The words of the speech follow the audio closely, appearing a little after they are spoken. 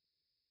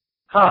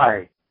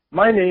Hi,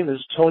 my name is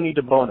Tony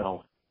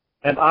DeBono,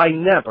 and I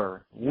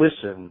never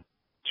listen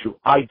to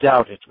I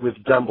Doubt It with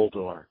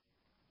Dumbledore.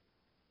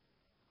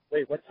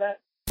 Wait, what's that?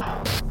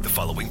 The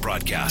following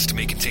broadcast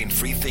may contain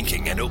free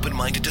thinking and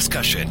open-minded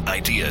discussion,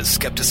 ideas,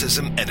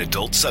 skepticism, and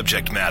adult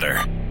subject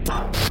matter.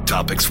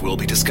 Topics will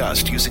be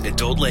discussed using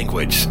adult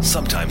language,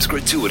 sometimes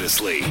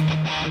gratuitously.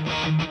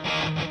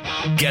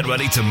 Get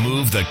ready to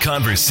move the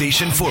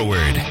conversation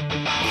forward.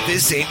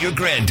 This ain't your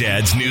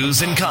granddad's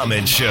news and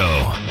comment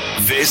show.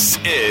 This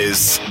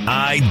is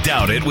I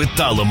Doubt It with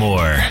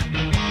Dollamore.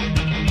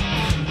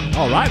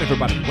 All right,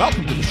 everybody,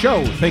 welcome to the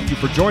show. Thank you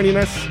for joining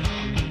us.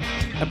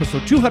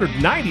 Episode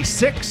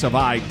 296 of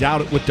I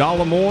Doubt It with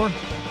Dollamore.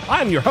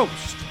 I'm your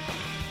host,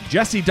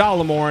 Jesse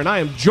Dollamore, and I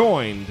am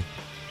joined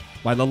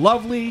by the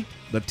lovely,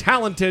 the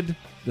talented,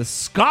 the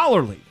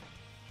scholarly,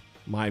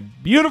 my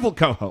beautiful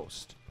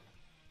co-host,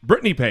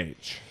 Brittany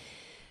Page.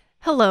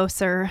 Hello,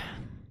 sir.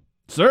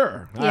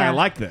 Sir, Yeah. I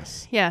like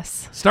this.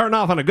 Yes. Starting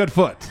off on a good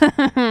foot.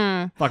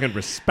 Fucking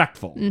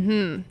respectful.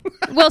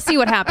 Mm-hmm. We'll see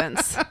what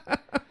happens.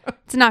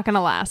 It's not going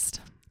to last.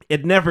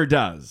 It never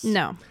does.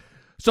 No.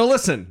 So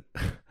listen,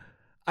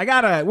 we're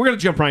going to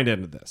jump right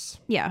into this.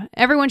 Yeah.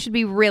 Everyone should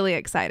be really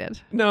excited.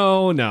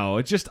 No.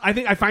 It's just,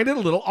 I find it a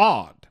little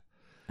odd.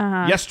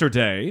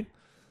 Yesterday,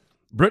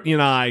 Brittany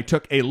and I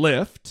took a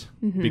Lyft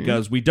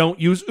because we don't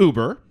use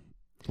Uber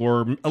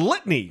for a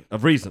litany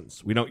of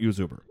reasons. We don't use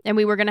Uber. And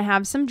we were going to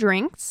have some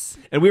drinks.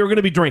 And we were going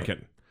to be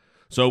drinking.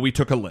 So we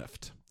took a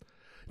Lyft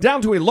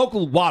down to a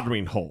local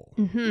watering hole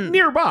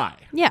nearby.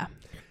 Yeah.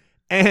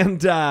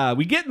 And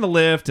we get in the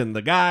Lyft, and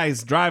the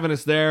guy's driving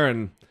us there,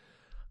 and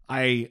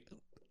the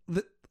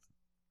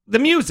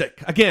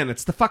music, again,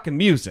 it's the fucking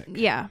music.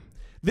 Yeah.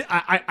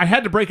 I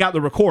had to break out the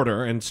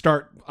recorder and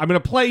start. I'm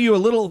going to play you a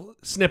little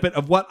snippet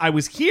of what I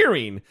was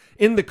hearing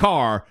in the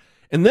car,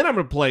 and then I'm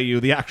going to play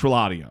you the actual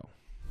audio.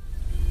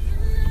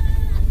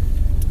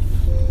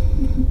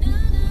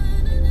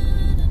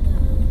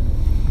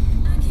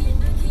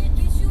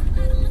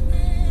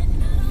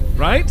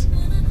 Right?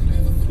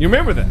 You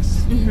remember this?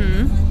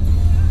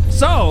 Mm-hmm.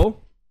 So,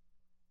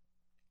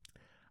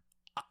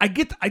 I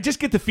just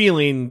get the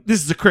feeling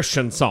this is a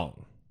Christian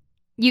song.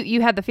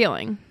 You had the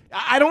feeling.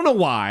 I don't know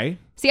why.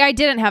 See, I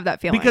didn't have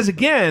that feeling. Because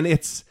again,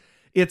 it's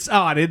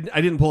I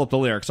didn't pull up the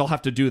lyrics. I'll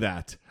have to do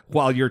that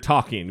while you're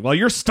talking. While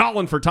you're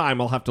stalling for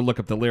time, I'll have to look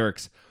up the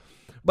lyrics.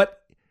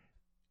 But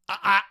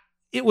I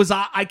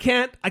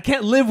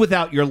can't live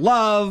without your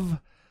love.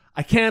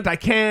 I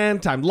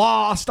can't. I'm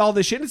lost. All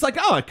this shit. And it's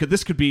like,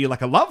 this could be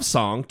like a love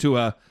song to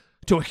a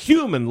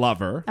human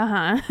lover.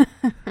 Uh-huh.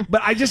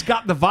 But I just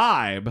got the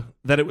vibe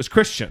that it was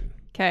Christian.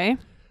 Okay.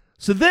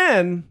 So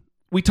then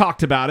we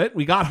talked about it.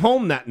 We got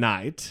home that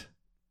night.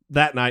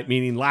 That night,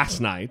 meaning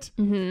last night.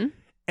 Mm-hmm.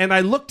 And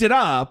I looked it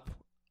up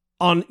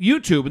on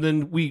YouTube, and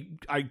then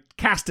I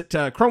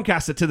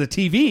Chromecast it to the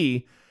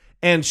TV,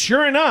 and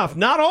sure enough,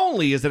 not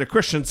only is it a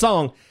Christian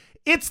song,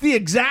 it's the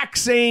exact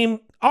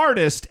same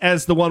artist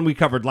as the one we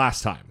covered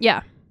last time.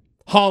 Yeah.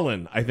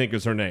 Palin, I think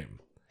is her name.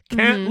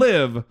 Can't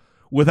live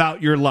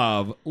without your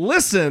love.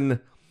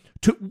 Listen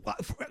to...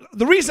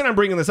 The reason I'm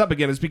bringing this up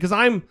again is because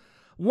I'm,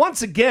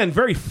 once again,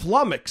 very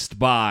flummoxed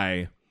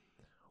by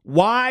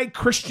why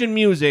Christian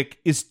music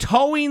is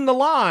towing the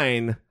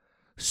line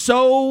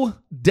so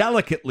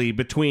delicately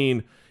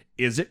between,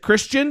 is it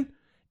Christian?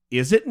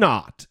 Is it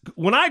not?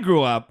 When I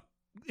grew up,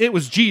 it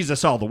was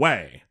Jesus all the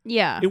way.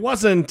 Yeah. It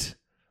wasn't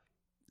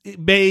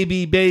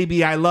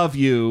baby, I love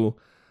you,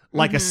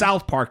 like a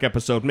South Park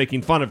episode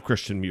making fun of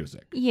Christian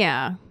music.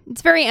 Yeah.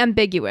 It's very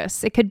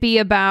ambiguous. It could be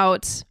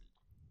about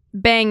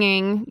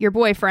banging your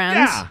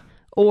boyfriend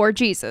or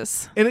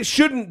Jesus. And it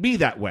shouldn't be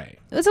that way.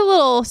 It's a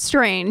little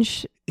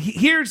strange.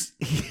 Here's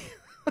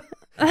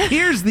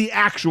the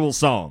actual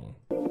song.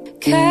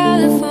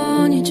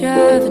 California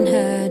driving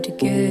hard to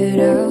get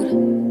out.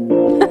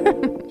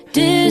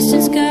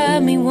 Distance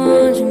got me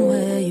wondering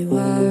where you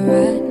are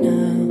right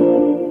now.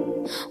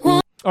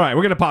 All right,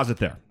 we're going to pause it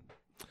there.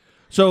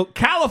 So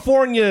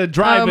California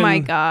driving. Oh my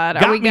God.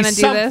 Are we going to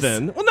do this?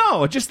 Well,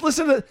 no, just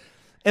listen to...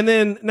 And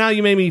then now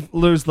you made me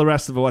lose the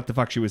rest of what the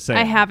fuck she was saying.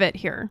 I have it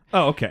here.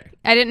 Oh, okay.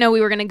 I didn't know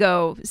we were going to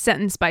go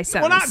sentence by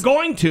sentence. We're not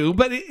going to,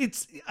 but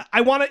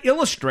I want to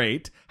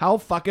illustrate how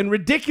fucking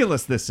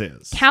ridiculous this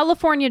is.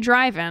 California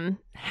driving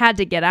had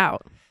to get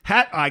out.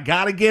 I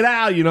got to get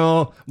out,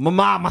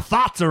 my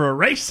thoughts are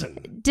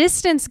erasing.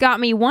 Distance got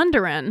me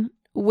wondering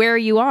where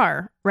you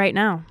are right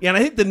now. Yeah, and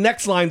I think the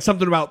next line,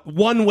 something about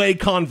one-way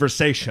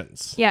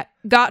conversations. Yeah,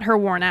 got her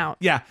worn out.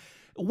 Yeah.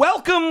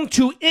 Welcome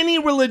to any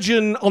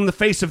religion on the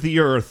face of the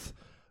earth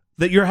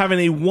that you're having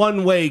a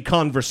one-way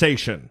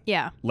conversation.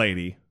 Yeah.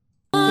 Lady.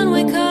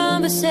 One-way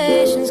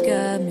conversations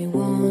got me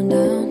worn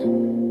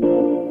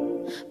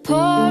down.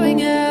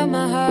 Pouring out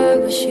my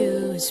heart, wish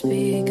you would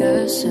speak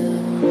a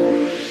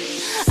sound.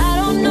 I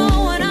don't know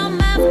what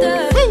I'm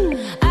after.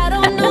 I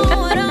don't know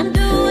what I'm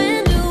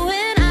doing.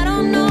 I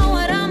don't know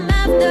what I'm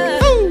after.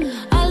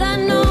 All I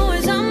know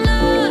is I'm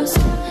lost.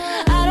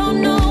 I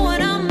don't know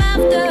what I'm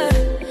after.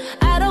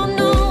 I don't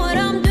know what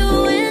I'm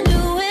doing.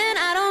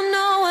 I don't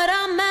know what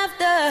I'm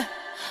after.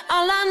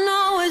 All I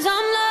know is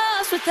I'm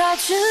lost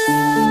without your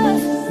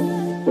love.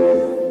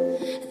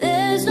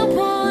 There's no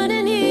point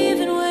in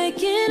even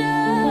waking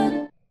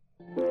up.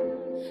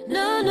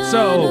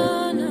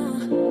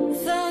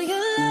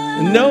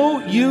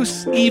 No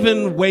use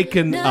even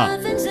waking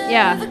up.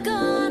 Yeah.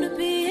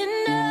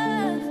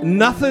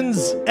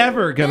 Nothing's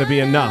ever gonna be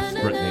enough,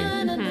 Brittany.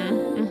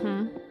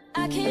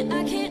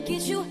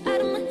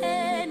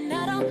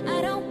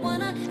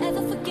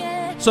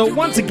 So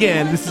once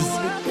again, this is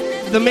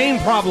the main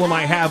problem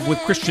I have with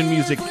Christian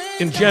music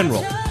in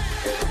general.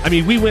 I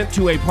mean, we went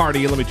to a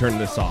party, let me turn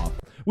this off.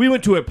 We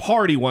went to a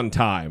party one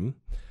time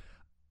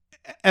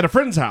at a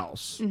friend's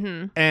house,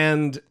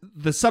 and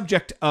the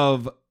subject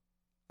of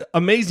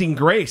Amazing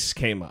Grace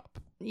came up.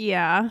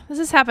 Yeah, this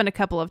has happened a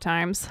couple of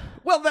times.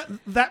 Well,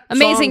 that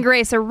Amazing song,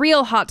 Grace, a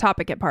real hot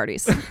topic at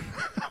parties.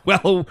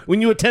 well,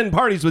 when you attend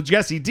parties with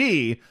Jesse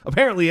D,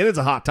 apparently it is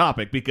a hot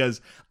topic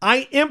because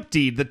I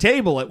emptied the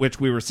table at which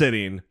we were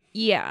sitting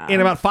in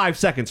about 5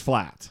 seconds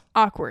flat.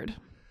 Awkward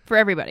for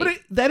everybody. But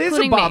that is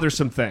a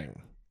bothersome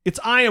thing. It's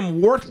I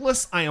am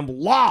worthless, I am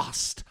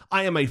lost,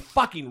 I am a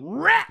fucking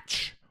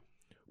wretch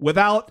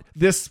without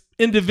this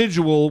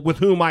individual with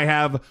whom I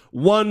have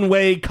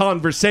one-way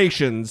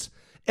conversations.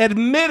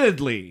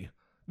 Admittedly,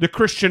 the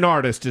Christian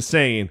artist is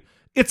saying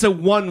it's a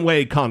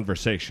one-way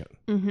conversation.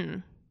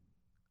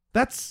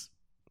 That's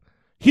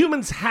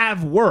humans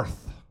have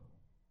worth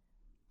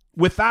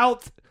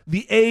without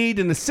the aid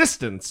and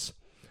assistance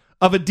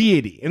of a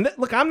deity. And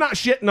look, I'm not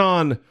shitting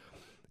on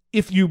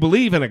if you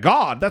believe in a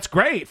God. That's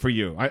great for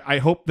you. I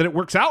hope that it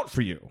works out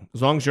for you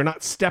as long as you're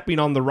not stepping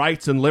on the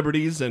rights and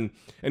liberties and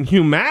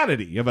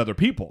humanity of other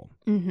people.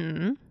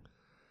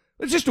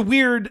 It's just a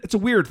weird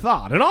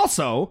thought. And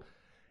also,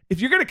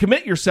 if you're going to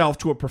commit yourself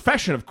to a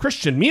profession of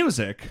Christian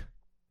music,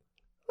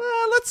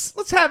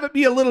 let's have it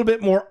be a little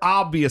bit more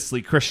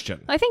obviously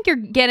Christian. I think you're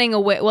getting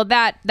away. Well,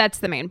 that's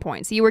the main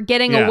point. So you were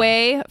getting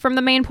away from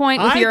the main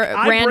point with your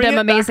random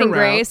Amazing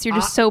Grace. You're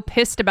just so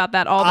pissed about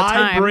that all the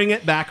time. I bring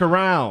it back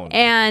around.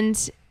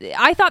 And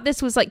I thought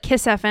this was like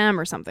Kiss FM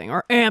or something,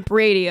 or Amp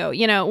Radio.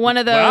 You know, one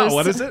of those. Wow,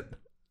 what is it?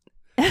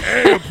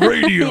 Amp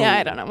Radio. Yeah,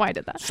 I don't know why I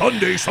did that.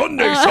 Sunday.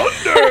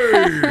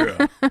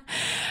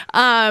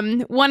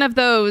 One of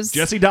those.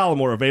 Jesse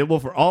Dollamore, available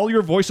for all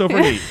your voiceover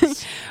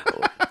needs.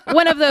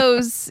 One of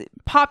those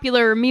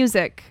popular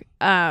music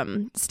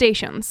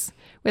stations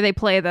where they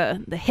play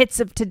the hits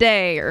of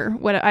today or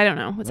what, I don't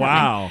know what's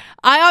happening.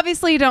 I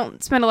obviously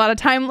don't spend a lot of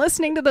time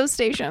listening to those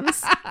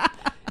stations.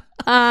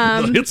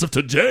 The hits of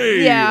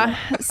today. Yeah.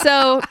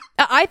 So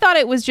I thought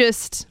it was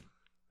just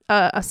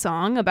a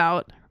song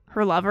about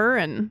her lover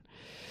and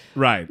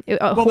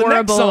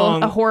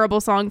a horrible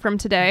song from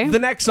today. The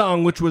next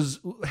song, which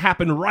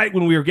happened right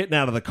when we were getting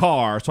out of the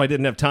car, so I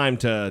didn't have time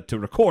to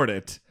record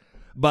it,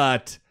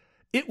 but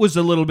it was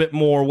a little bit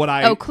more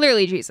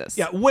Clearly Jesus.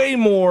 Yeah, way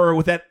more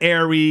with that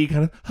airy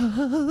kind of...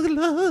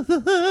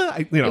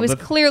 it was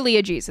clearly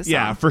a Jesus song.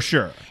 Yeah, for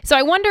sure. So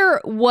I wonder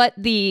what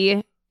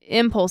the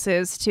impulse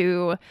is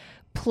to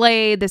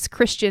play this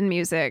Christian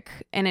music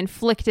and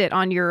inflict it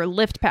on your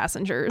Lyft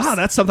passengers. Oh,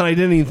 that's something I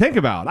didn't even think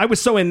about. I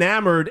was so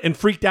enamored and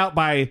freaked out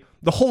by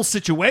the whole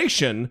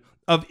situation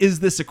of, is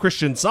this a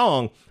Christian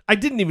song? I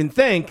didn't even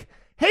think,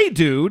 hey,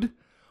 dude,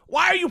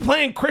 why are you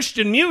playing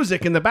Christian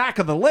music in the back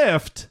of the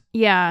Lyft?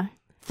 Yeah.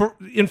 For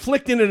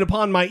inflicting it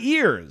upon my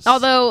ears.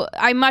 Although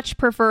I much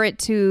prefer it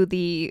to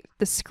the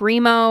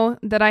screamo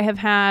that I have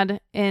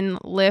had in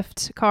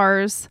Lyft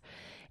cars.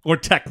 Or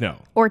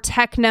techno.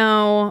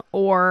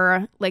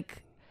 Or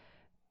like,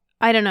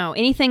 I don't know,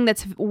 anything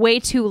that's way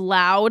too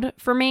loud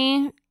for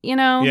me, you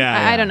know?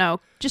 Yeah. I don't know.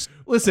 Just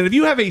listen, if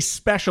you have a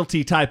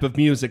specialty type of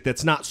music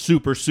that's not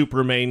super,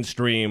 super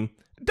mainstream,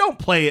 don't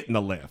play it in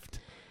the Lyft.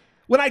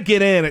 When I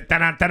get in it,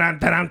 that's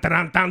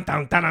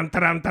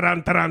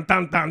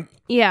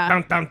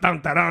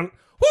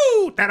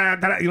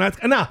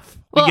enough.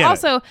 Well,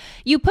 also,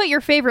 you put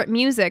your favorite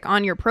music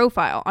on your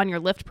profile, on your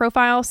Lyft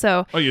profile.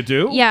 So, oh, you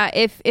do? Yeah.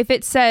 If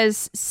it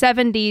says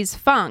 70s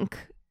funk,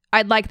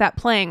 I'd like that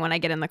playing when I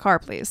get in the car,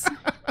 please.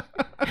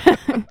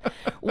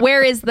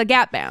 Where is the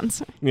Gap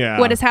Band? Yeah.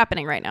 What is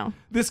happening right now?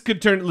 This could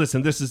turn.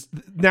 Listen,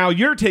 now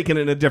you're taking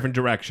it in a different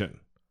direction.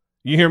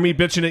 You hear me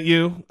bitching at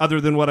you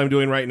other than what I'm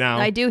doing right now?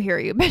 I do hear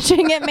you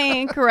bitching at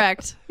me.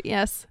 Correct.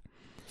 Yes.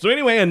 So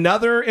anyway,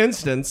 another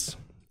instance.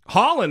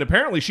 Holland,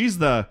 apparently she's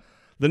the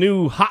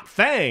new hot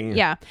thing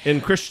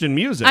in Christian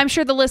music. I'm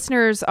sure the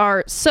listeners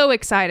are so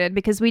excited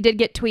because we did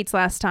get tweets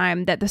last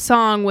time that the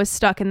song was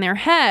stuck in their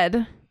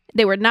head.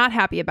 They were not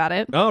happy about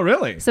it. Oh,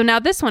 really? So now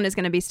this one is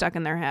going to be stuck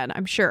in their head,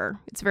 I'm sure.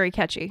 It's very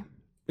catchy.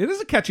 It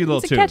is a catchy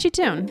little tune. It's a catchy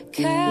tune.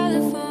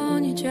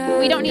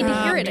 We don't need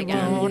to hear it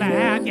again.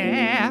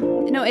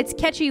 No, it's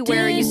catchy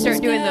where you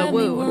start doing the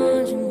woo.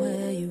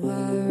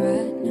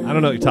 I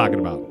don't know what you're talking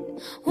about.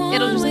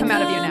 It'll just come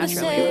out of you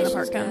naturally when the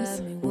part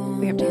comes.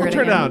 We have to hear it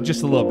Turn it again. down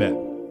just a little bit.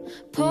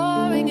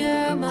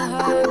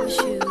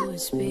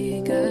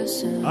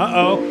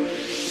 Uh-oh.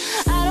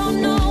 I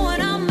don't know what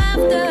I'm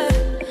after.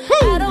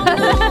 I don't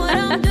know what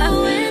I'm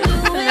doing.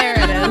 There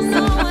it is.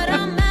 What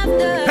I'm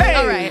after. Hey!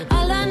 All right.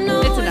 All I know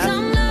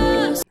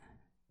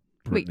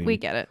Brittany. We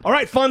get it. All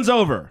right, fun's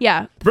over.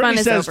 Yeah. Brittany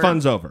fun says over.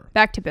 fun's over.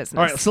 Back to business.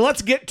 All right, so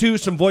let's get to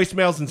some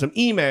voicemails and some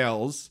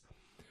emails.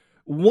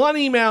 One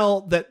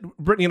email that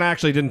Brittany and I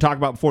actually didn't talk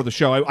about before the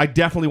show, I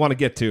definitely want to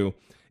get to,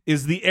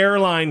 is the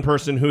airline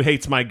person who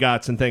hates my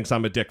guts and thinks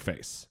I'm a dick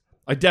face.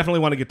 I definitely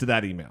want to get to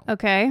that email.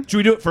 Okay. Should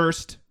we do it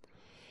first?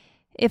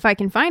 If I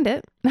can find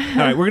it. All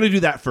right, we're going to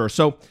do that first.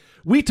 So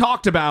we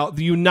talked about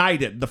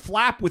the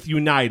flap with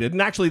United,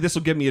 and actually this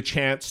will give me a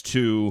chance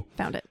to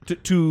Found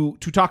it. to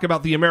talk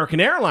about the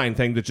American airline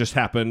thing that just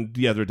happened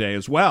the other day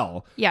as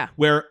well. Yeah.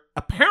 Where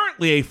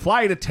apparently a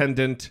flight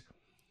attendant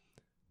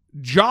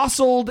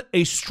jostled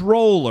a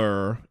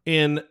stroller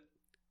in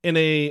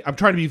a, I'm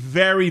trying to be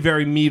very,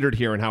 very metered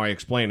here in how I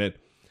explain it.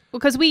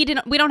 Because we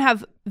don't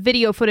have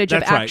video footage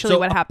of actually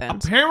what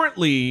happened.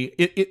 Apparently,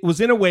 it was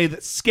in a way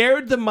that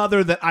scared the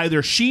mother that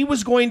either she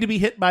was going to be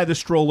hit by the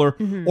stroller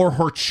or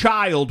her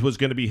child was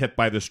going to be hit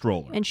by the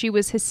stroller. And she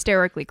was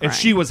hysterically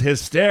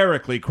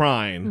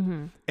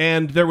crying.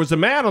 And there was a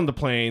man on the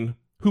plane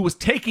who was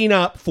taking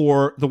up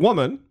for the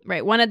woman.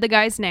 Right. Wanted the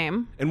guy's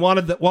name. And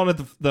wanted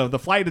the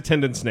flight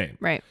attendant's name.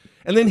 Right.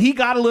 And then he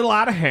got a little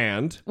out of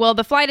hand. Well,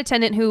 the flight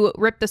attendant who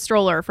ripped the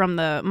stroller from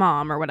the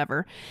mom or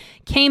whatever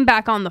came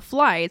back on the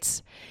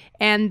flight,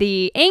 and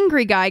the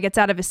angry guy gets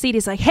out of his seat.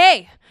 He's like,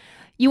 "Hey,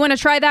 you want to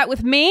try that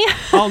with me?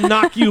 I'll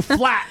knock you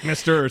flat,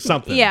 mister," or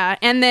something. Yeah.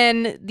 And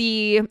then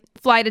the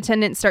flight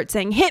attendant starts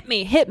saying, hit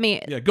me.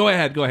 Yeah, go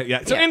ahead.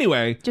 Yeah. So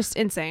anyway. Just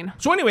insane.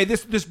 So anyway,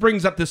 this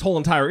brings up this whole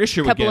entire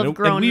issue Couple again. of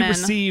grown and we men.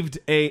 received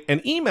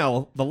an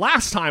email the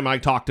last time I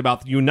talked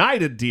about the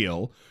United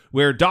deal,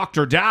 where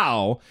Dr.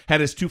 Dow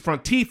had his 2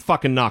 front teeth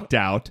fucking knocked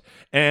out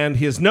and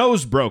his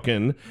nose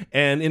broken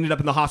and ended up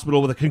in the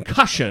hospital with a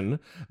concussion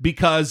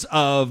because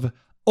of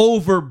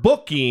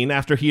overbooking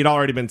after he had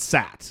already been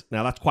sat.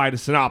 Now, that's quite a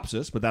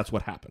synopsis, but that's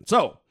what happened.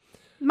 So,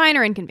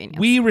 minor inconvenience.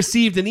 we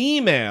received an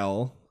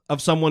email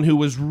of someone who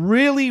was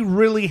really,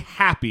 really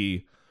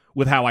happy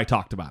with how I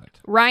talked about it.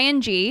 Ryan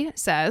G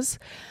says,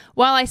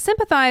 while I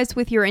sympathize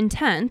with your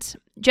intent,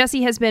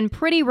 Jesse has been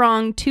pretty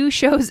wrong 2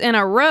 shows in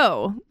a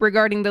row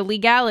regarding the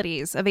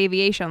legalities of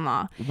aviation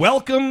law.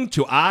 Welcome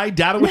to I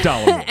Data with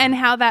Dollar. And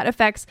how that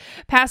affects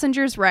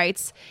passengers'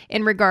 rights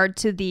in regard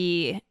to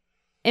the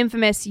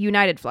infamous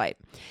United flight.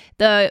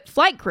 The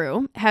flight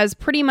crew has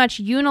pretty much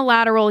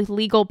unilateral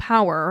legal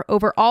power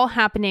over all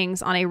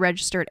happenings on a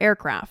registered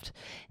aircraft.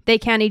 They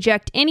can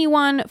eject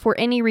anyone for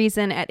any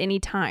reason at any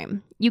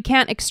time. You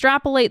can't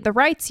extrapolate the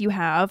rights you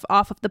have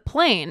off of the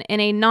plane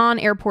in a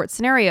non-airport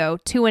scenario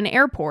to an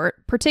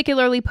airport,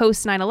 particularly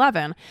post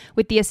 9/11,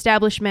 with the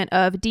establishment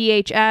of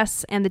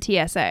DHS and the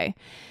TSA.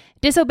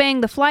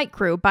 Disobeying the flight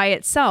crew by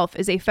itself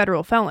is a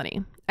federal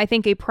felony. I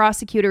think a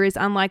prosecutor is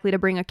unlikely to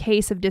bring a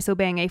case of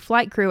disobeying a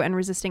flight crew and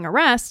resisting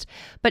arrest,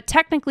 but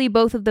technically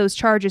both of those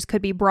charges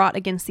could be brought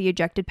against the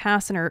ejected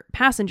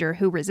passenger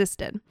who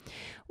resisted.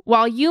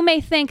 While you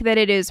may think that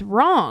it is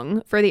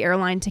wrong for the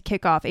airline to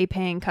kick off a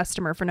paying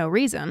customer for no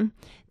reason,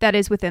 that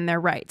is within their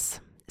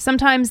rights.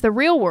 Sometimes the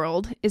real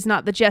world is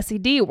not the Jesse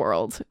D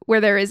world, where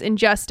there is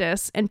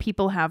injustice and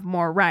people have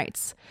more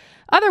rights.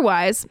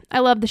 Otherwise, I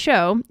love the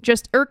show.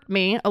 Just irked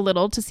me a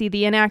little to see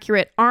the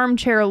inaccurate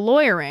armchair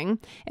lawyering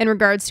in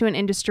regards to an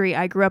industry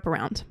I grew up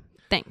around.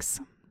 Thanks.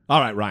 All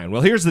right, Ryan.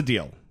 Well, here's the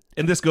deal.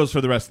 And this goes for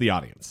the rest of the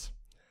audience.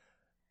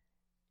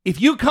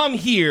 If you come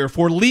here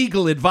for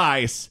legal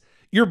advice,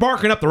 you're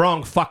barking up the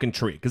wrong fucking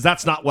tree, because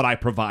that's not what I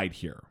provide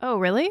here. Oh,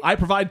 really? I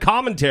provide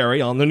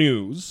commentary on the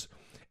news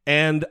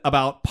and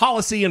about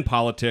policy and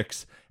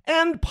politics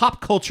and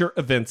pop culture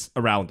events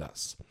around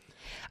us.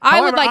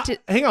 However,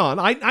 hang on.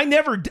 I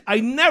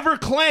never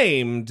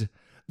claimed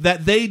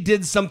that they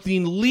did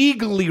something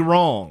legally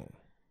wrong.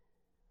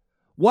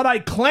 What I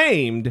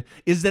claimed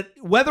is that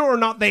whether or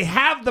not they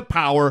have the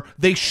power,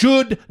 they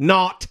should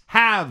not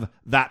have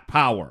that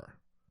power.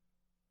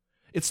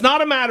 It's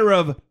not a matter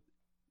of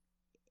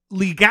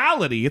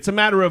legality. It's a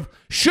matter of,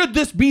 should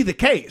this be the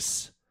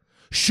case?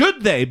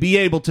 Should they be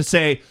able to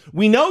say,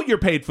 we know you're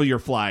paid for your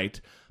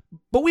flight,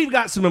 but we've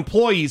got some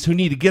employees who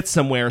need to get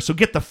somewhere, so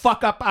get the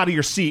fuck up out of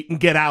your seat and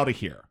get out of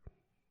here.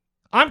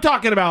 I'm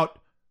talking about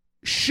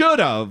should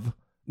have,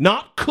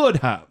 not could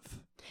have.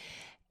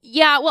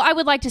 Yeah, well, I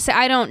would like to say,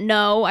 I don't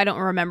know. I don't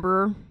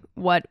remember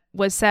what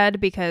was said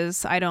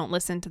because I don't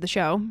listen to the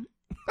show.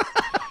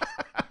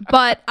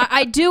 But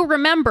I do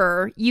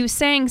remember you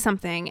saying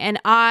something,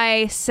 and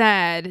I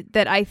said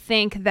that I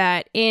think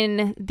that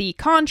in the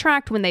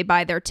contract, when they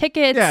buy their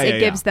tickets, it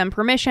gives them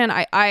permission.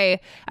 I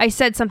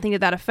said something to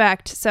that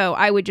effect, so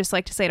I would just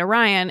like to say to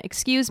Ryan,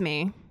 excuse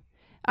me,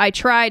 I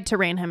tried to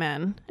rein him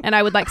in, and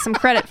I would like some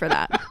credit for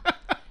that.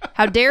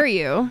 How dare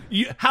you?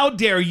 How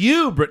dare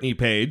you, Brittany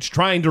Page,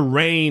 trying to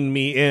rein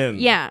me in?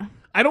 Yeah.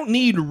 I don't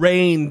need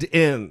reined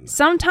in.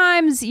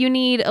 Sometimes you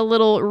need a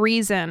little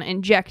reason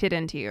injected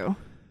into you.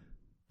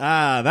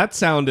 Ah, that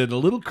sounded a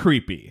little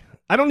creepy.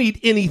 I don't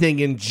need anything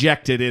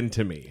injected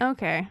into me.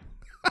 Okay.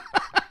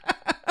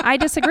 I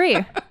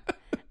disagree.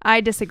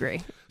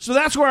 So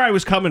that's where I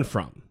was coming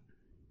from.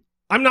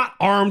 I'm not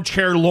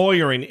armchair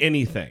lawyering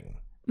anything.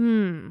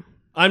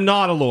 I'm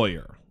not a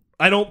lawyer.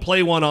 I don't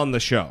play one on the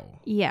show.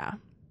 Yeah.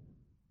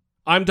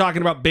 I'm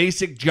talking about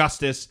basic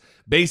justice,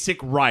 basic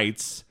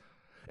rights.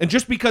 And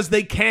just because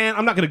they can,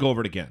 I'm not going to go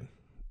over it again.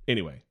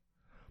 Anyway,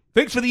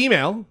 thanks for the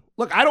email.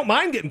 Look, I don't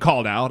mind getting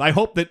called out. I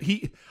hope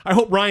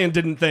Ryan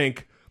didn't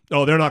think,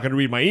 oh, they're not going to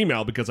read my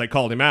email because I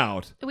called him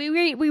out. We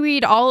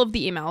read all of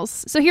the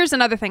emails. So here's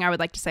another thing I would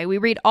like to say. We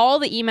read all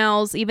the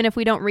emails, even if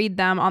we don't read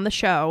them on the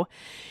show.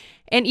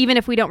 And even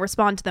if we don't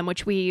respond to them,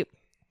 which we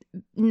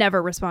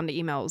never respond to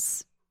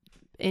emails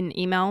in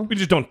email. We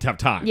just don't have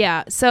time.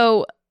 Yeah.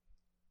 So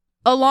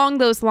along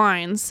those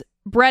lines,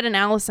 Brett and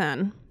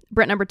Allison,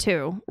 Brett number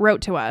 2,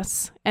 wrote to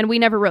us, and we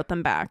never wrote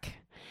them back.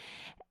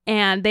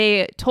 And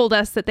they told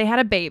us that they had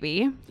a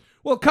baby.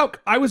 Well,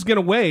 Coke, I was going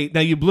to wait.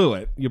 Now you blew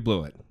it.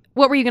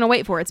 What were you going to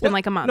wait for? It's been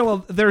like a month. No,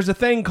 well, there's a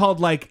thing called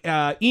like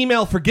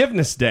email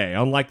forgiveness day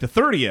on like the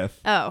 30th.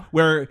 Oh.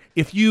 Where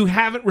if you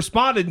haven't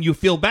responded and you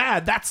feel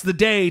bad, that's the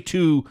day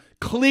to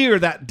clear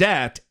that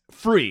debt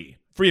free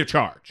of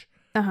charge.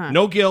 Uh-huh.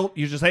 No guilt.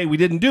 You just, hey, we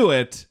didn't do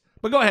it.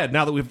 But go ahead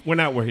now that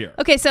we're here.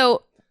 Okay,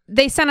 so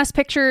they sent us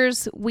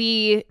pictures.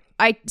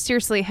 I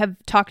seriously have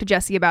talked to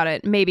Jesse about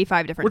it maybe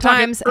 5 different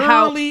times. We're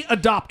talking early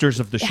adopters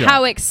of the show.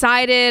 How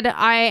excited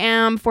I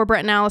am for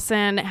Brett and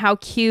Allison, how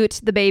cute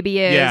the baby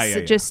is.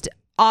 Yeah. Just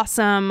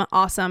awesome.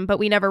 But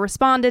we never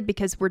responded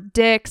because we're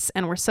dicks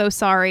and we're so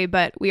sorry,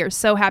 but we are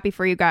so happy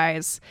for you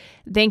guys.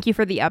 Thank you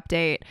for the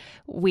update.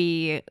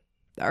 We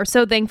are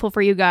so thankful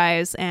for you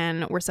guys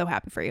and we're so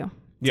happy for you.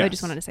 So yes. I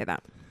just wanted to say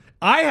that.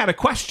 I had a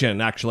question,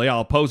 actually.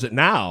 I'll pose it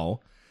now.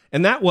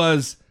 And that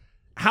was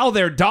how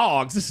their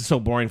dogs, this is so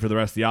boring for the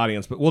rest of the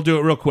audience, but we'll do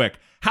it real quick.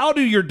 How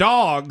did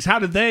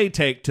they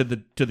take to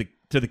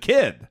the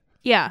kid?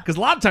 Yeah. Because a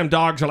lot of time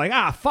dogs are like,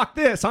 fuck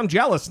this, I'm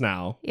jealous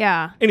now.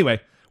 Yeah. Anyway,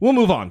 we'll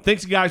move on.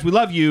 Thanks, guys. We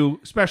love you,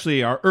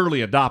 especially our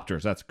early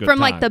adopters. That's good. From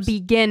times. like the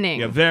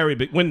beginning. Yeah, very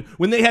big.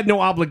 When they had no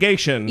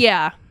obligation.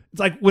 Yeah. It's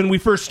like when we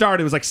first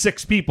started, it was like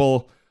 6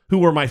 people who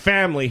were my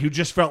family who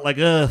just felt like,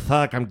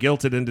 fuck, I'm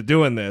guilted into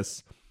doing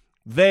this.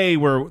 They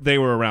were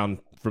around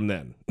from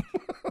then.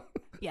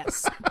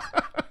 Yes.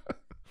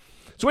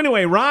 So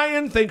anyway,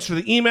 Ryan, thanks for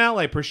the email.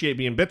 I appreciate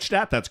being bitched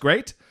at. That's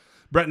great.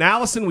 Brett and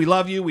Allison, we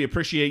love you. We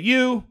appreciate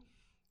you.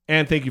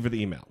 And thank you for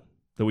the email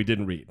that we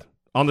didn't read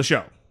on the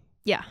show.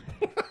 Yeah.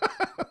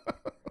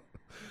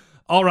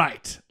 All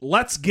right.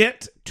 Let's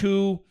get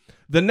to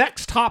the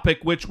next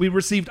topic, which we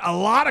received a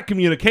lot of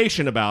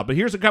communication about, but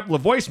here's a couple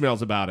of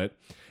voicemails about it.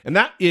 And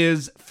that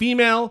is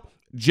female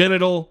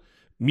genital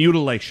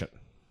mutilation.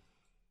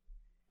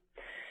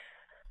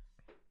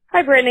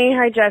 Hi, Brittany.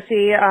 Hi,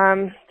 Jesse.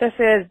 This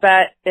is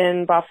Bet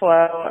in Buffalo.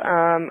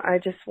 I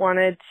just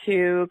wanted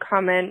to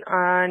comment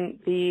on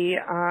the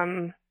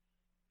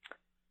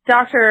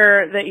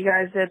doctor that you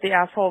guys did the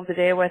asshole of the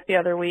day with the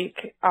other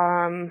week.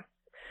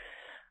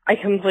 I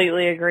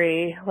completely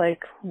agree.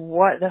 Like,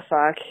 what the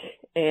fuck?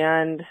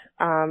 And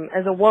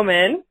as a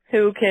woman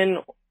who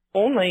can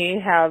only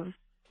have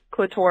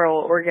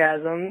clitoral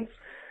orgasms.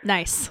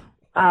 Nice.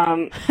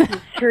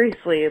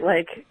 Seriously,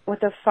 like,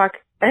 what the fuck?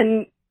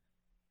 And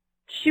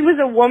she was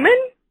a woman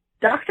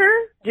doctor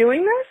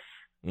doing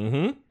this?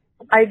 Mm-hmm.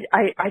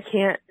 I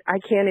can't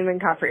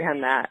even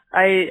comprehend that.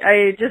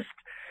 I just,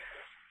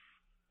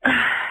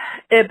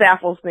 it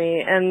baffles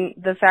me. And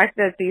the fact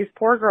that these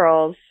poor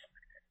girls,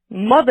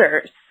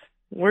 mothers,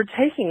 were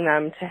taking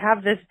them to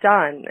have this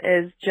done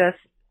is just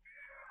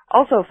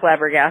also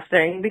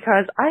flabbergasting,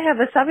 because I have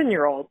a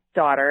 7-year-old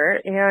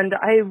daughter and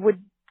I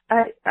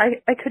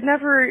could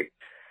never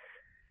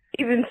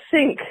even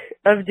think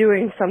of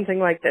doing something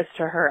like this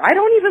to her. I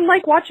don't even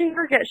like watching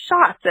her get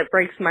shots. It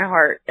breaks my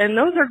heart. And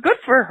those are good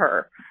for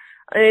her.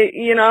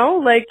 You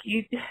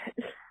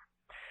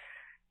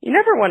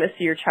never want to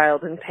see your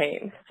child in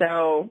pain.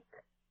 So,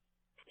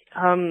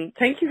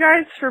 thank you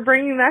guys for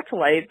bringing that to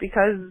light,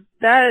 because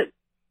that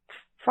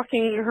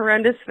fucking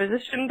horrendous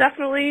physician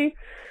definitely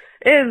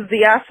is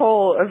the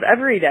asshole of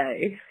every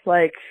day.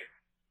 Like,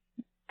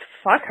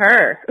 fuck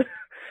her.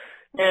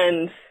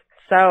 And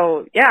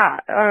so, yeah,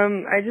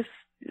 I just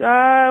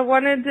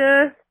wanted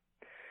to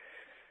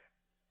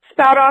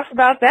spout off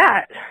about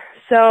that.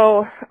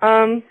 So,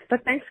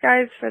 but thanks,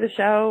 guys, for the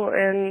show,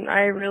 and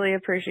I really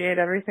appreciate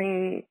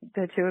everything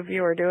the two of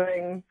you are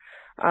doing.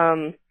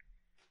 I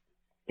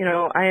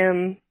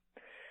am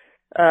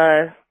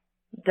a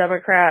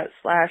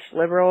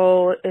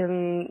Democrat/liberal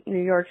in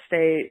New York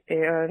State,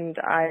 and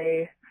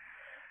I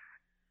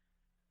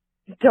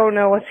don't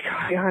know what's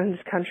going on in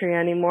this country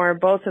anymore.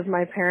 Both of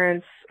my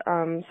parents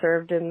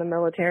served in the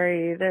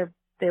military.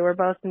 They were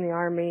both in the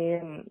Army,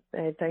 and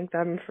I thank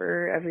them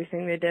for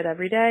everything they did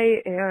every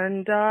day.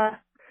 And,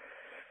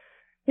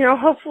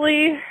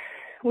 hopefully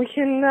we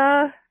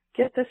can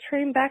get this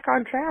train back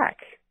on track.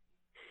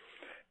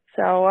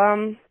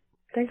 So,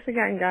 thanks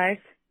again, guys.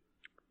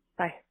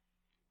 Bye.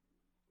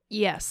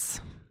 Yes,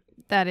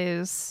 that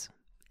is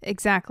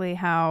exactly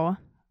how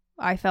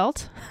I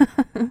felt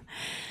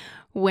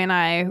when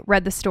I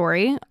read the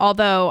story.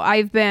 Although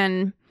I've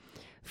been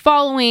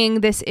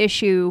following this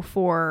issue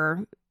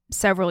for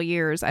several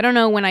years. I don't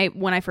know when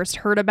I first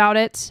heard about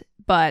it,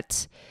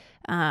 but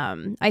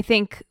I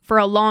think for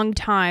a long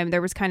time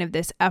there was kind of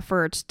this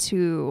effort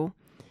to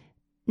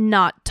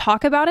not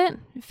talk about it.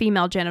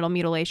 Female genital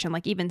mutilation,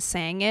 like even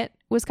saying it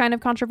was kind of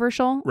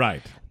controversial.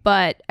 Right.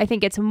 But I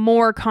think it's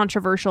more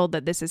controversial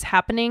that this is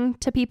happening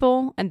to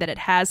people and that it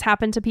has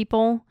happened to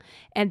people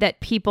and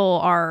that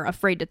people are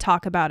afraid to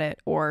talk about it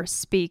or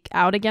speak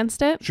out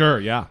against it. Sure,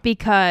 yeah.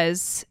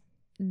 Because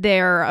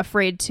they're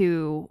afraid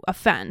to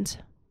offend,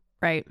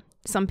 right?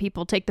 Some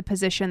people take the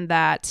position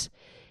that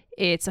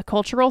it's a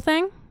cultural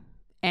thing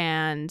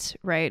and,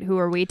 right, who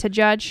are we to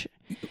judge?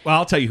 Well,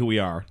 I'll tell you who we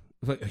are.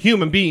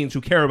 Human beings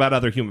who care about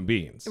other human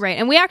beings. Right.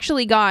 And we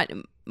actually got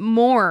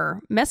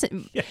more message.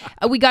 Yeah.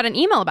 We got an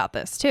email about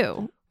this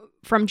too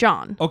from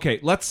John. Okay,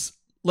 let's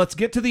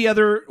get to the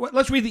other.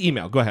 Let's read the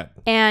email. Go ahead.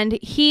 And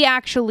he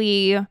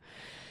actually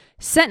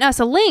sent us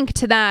a link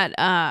to that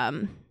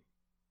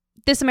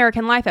This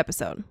American Life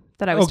episode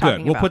that I was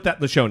talking good. about. We'll put that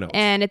in the show notes.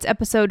 And it's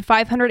episode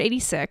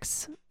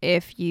 586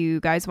 if you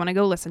guys want to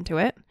go listen to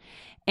it.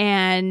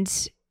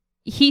 And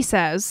he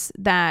says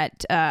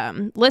that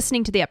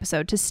listening to the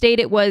episode, to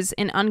state it was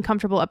an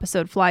uncomfortable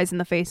episode flies in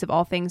the face of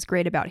all things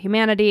great about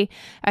humanity.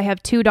 I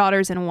have 2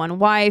 daughters and 1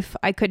 wife.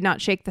 I could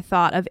not shake the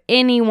thought of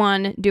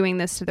anyone doing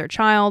this to their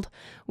child.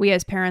 We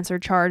as parents are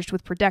charged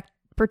with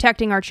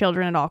protecting our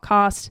children at all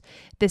costs.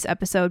 This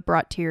episode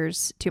brought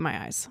tears to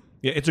my eyes.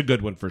 Yeah, it's a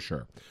good one for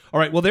sure. All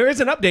right, well, there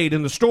is an update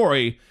in the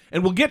story,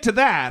 and we'll get to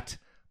that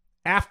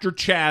after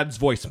Chad's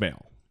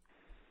voicemail.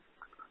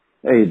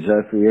 Hey,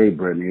 Jeffrey. Hey,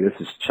 Brittany. This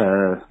is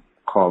Chad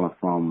calling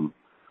from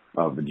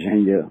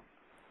Virginia.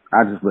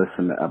 I just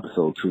listened to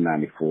episode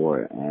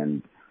 294,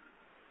 and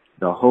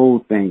the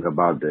whole thing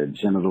about the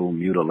genital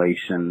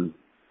mutilation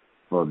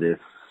for this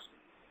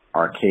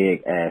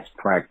archaic-ass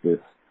practice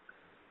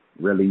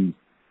really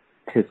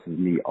pisses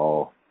me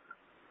off.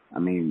 I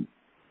mean,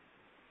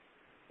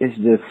 it's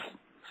just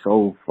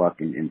so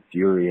fucking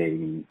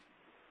infuriating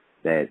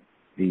that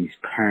these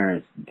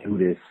parents do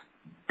this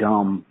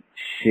dumb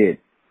shit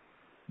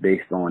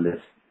based on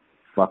this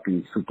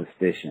fucking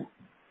superstition.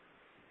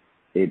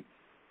 It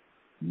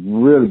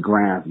really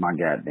grinds my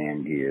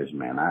goddamn gears,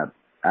 man. I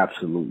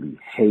absolutely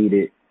hate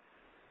it.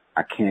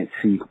 I can't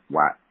see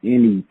why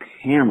any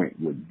parent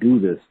would do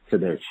this to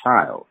their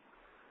child.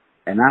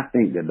 And I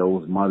think that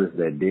those mothers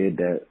that did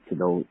that to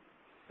those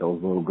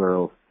little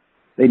girls,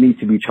 they need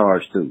to be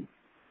charged too.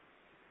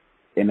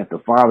 And if the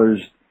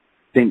fathers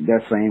think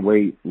that same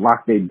way,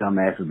 lock their dumb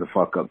asses the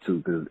fuck up too,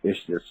 because it's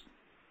just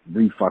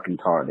re-fucking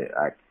retarded.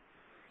 I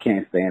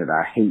can't stand it.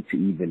 I hate to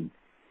even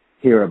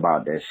hear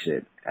about that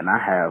shit. And I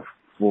have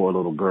 4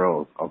 little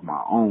girls of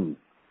my own.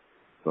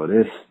 So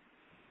this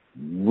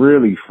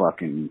really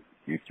fucking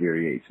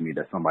infuriates me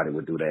that somebody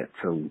would do that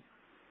to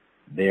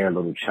their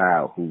little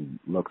child who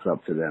looks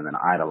up to them and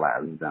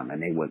idolizes them,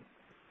 and they would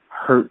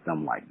hurt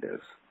them like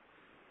this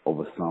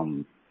over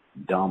some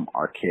dumb,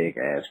 archaic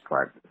ass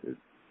practices.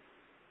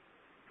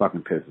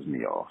 Fucking pisses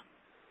me off.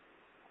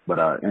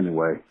 But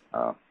anyway,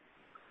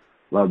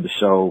 love the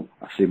show.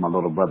 I see my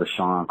little brother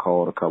Sean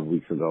called a couple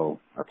weeks ago.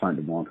 I turned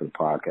him on to the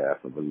podcast.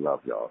 I really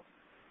love y'all.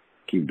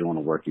 Keep doing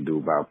the work you do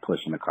about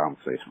pushing the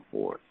conversation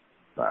forward.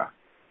 Bye.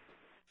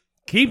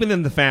 Keep it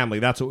in the family.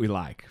 That's what we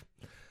like.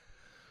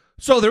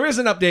 So there is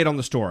an update on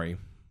the story.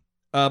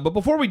 But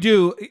before we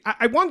do,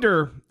 I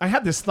wonder, I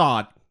had this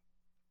thought.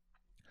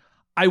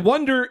 I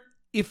wonder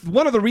if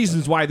one of the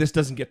reasons why this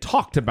doesn't get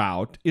talked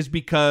about is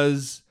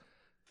because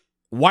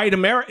white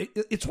America,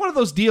 it's one of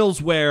those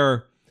deals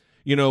where,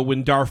 you know,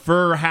 when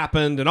Darfur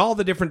happened and all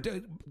the different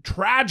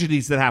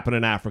tragedies that happen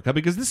in Africa,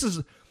 because this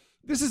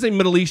is a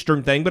Middle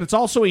Eastern thing, but it's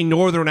also a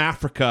Northern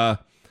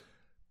Africa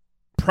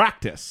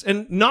practice,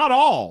 and not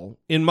all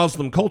in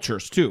Muslim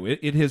cultures too.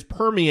 It has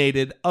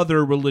permeated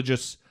other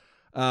religious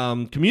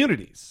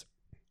communities.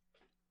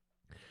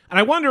 And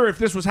I wonder if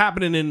this was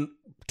happening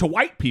to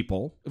white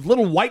people, if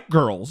little white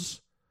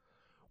girls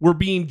were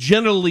being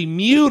genitally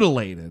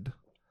mutilated,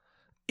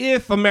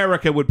 if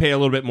America would pay a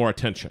little bit more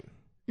attention.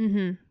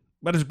 Mm-hmm.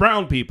 But as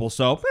brown people,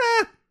 so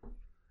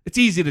it's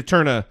easy to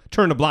turn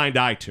a blind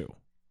eye to.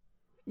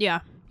 Yeah.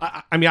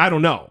 I mean, I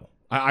don't know.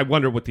 I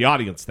wonder what the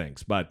audience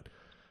thinks, but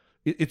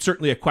it's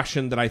certainly a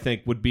question that I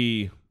think would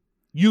be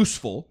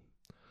useful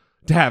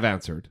to have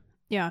answered.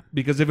 Yeah.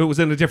 Because if it was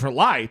in a different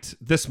light,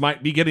 this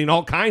might be getting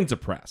all kinds of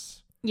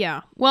press.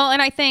 Yeah. Well,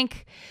 and I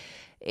think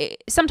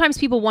sometimes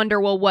people wonder,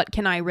 well, what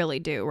can I really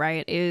do,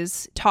 right?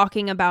 Is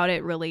talking about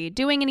it really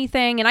doing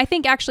anything? And I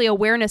think actually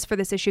awareness for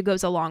this issue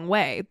goes a long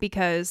way,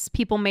 because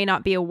people may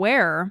not be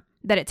aware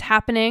that it's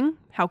happening,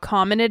 how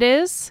common it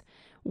is,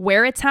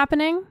 where it's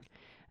happening.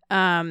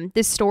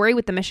 This story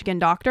with the Michigan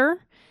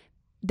doctor,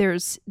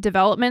 there's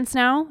developments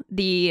now.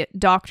 The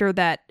doctor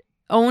that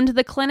owned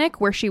the clinic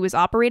where she was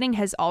operating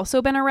has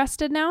also been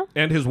arrested now.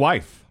 And his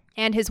wife.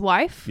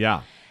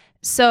 Yeah.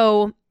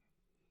 So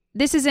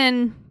this is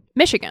in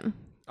Michigan,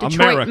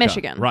 Detroit, America.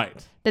 Michigan.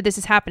 Right. That this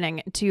is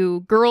happening to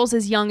girls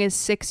as young as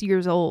 6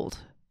 years old.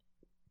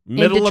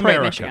 Middle Detroit,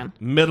 America. Michigan.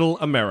 Middle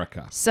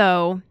America.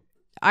 So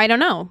I don't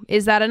know.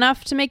 Is that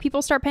enough to make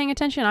people start paying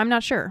attention? I'm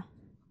not sure.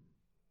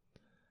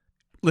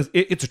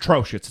 it's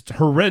atrocious. It's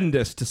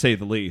horrendous, to say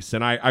the least.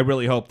 And I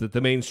really hope that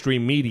the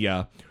mainstream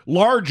media,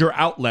 larger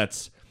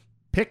outlets,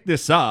 pick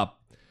this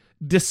up,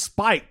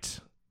 despite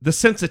the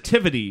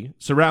sensitivity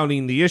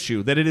surrounding the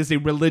issue, that it is a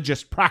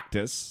religious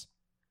practice.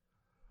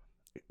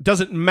 It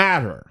doesn't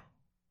matter.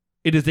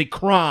 It is a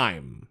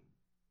crime.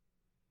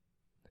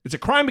 It's a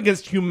crime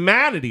against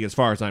humanity, as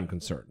far as I'm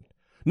concerned.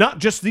 Not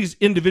just these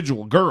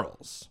individual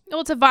girls.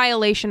 Well, it's a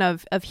violation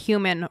of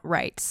human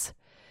rights.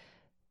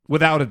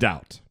 Without a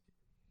doubt.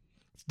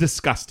 It's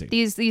disgusting.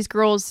 These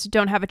girls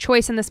don't have a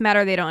choice in this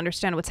matter. They don't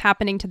understand what's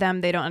happening to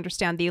them. They don't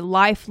understand the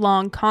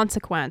lifelong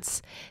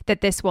consequence that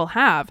this will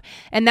have.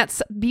 And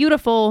that's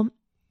beautiful.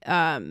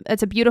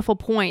 It's a beautiful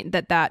point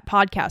that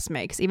podcast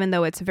makes, even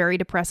though it's very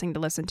depressing to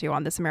listen to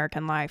on This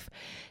American Life,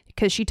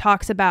 because she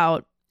talks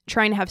about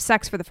trying to have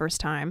sex for the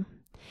first time.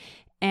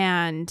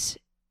 And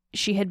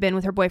she had been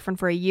with her boyfriend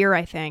for a year,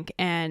 I think,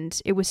 and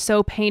it was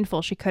so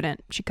painful she couldn't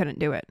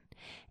do it.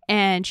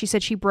 And she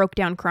said she broke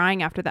down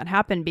crying after that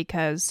happened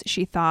because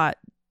she thought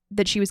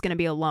that she was going to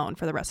be alone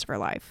for the rest of her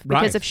life.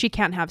 Because if she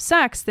can't have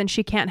sex, then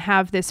she can't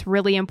have this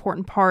really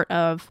important part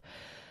of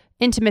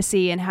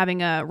intimacy and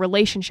having a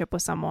relationship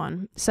with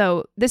someone.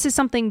 So this is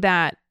something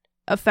that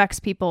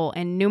affects people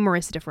in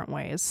numerous different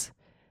ways.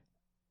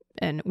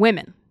 And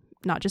women,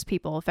 not just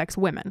people, affects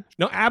women.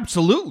 No,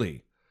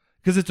 absolutely.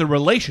 Because it's a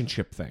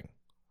relationship thing.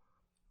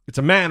 It's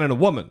a man and a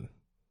woman.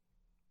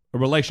 A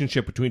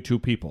relationship between two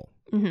people.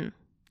 Mm-hmm.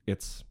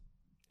 It's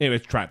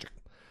tragic.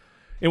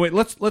 Anyway,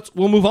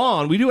 we'll move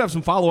on. We do have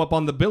some follow-up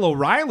on the Bill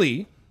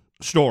O'Reilly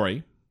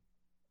story.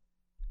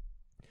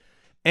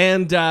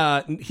 And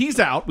he's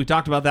out. We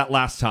talked about that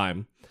last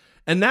time.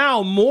 And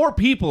now more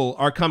people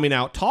are coming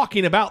out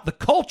talking about the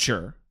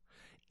culture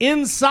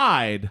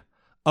inside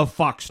of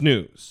Fox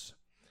News.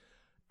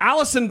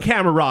 Allison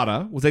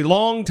Camerata was a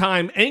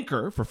longtime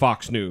anchor for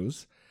Fox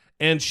News,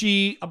 and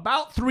she,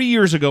 about 3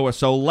 years ago or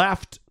so,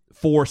 left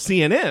for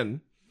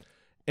CNN,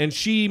 and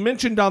she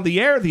mentioned on the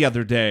air the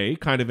other day,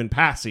 kind of in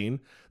passing,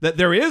 that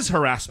there is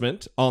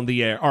harassment on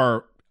the air,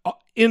 or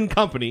in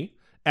company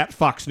at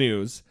Fox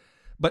News,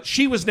 but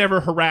she was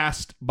never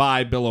harassed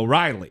by Bill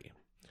O'Reilly.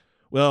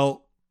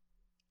 Well,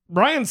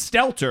 Brian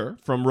Stelter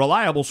from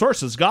Reliable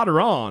Sources got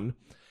her on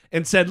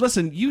and said,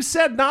 listen, you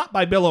said not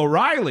by Bill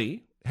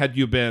O'Reilly had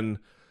you been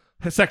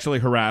sexually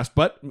harassed,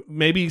 but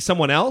maybe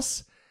someone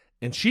else.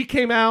 And she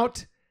came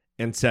out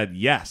and said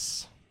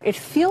yes. It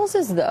feels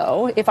as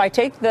though, if I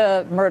take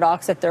the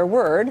Murdochs at their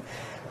word,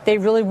 they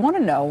really want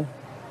to know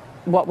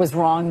what was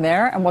wrong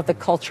there and what the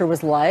culture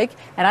was like.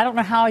 And I don't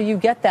know how you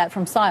get that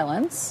from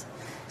silence.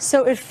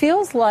 So it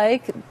feels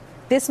like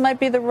this might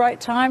be the right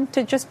time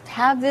to just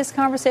have this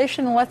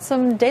conversation and let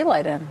some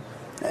daylight in.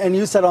 And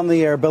you said on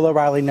the air, Bill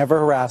O'Reilly never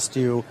harassed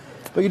you.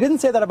 But you didn't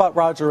say that about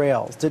Roger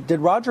Ailes. Did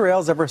Roger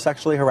Ailes ever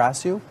sexually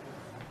harass you?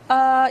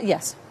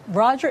 Yes.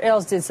 Roger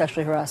Ailes did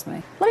sexually harass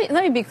me. Let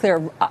me be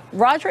clear.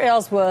 Roger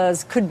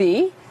Ailes could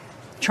be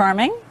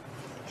charming.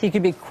 He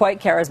could be quite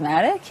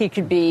charismatic. He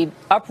could be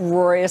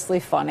uproariously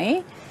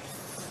funny.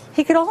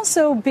 He could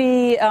also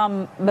be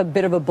a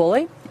bit of a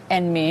bully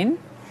and mean.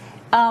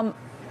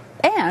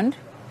 And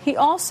he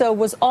also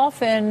was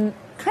often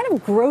kind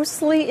of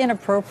grossly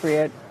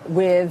inappropriate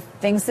with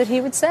things that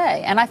he would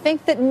say. And I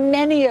think that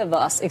many of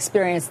us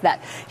experienced that.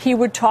 He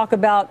would talk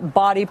about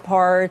body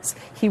parts.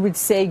 He would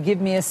say, give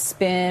me a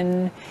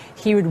spin.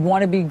 He would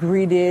want to be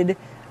greeted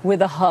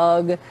with a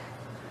hug.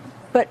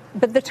 But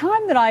the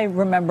time that I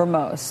remember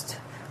most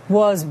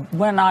was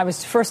when I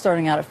was first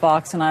starting out at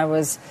Fox and I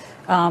was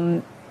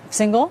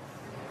single.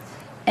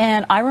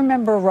 And I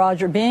remember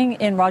Roger being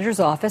in Roger's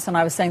office and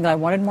I was saying that I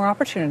wanted more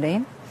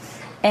opportunity.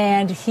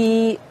 And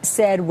he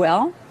said,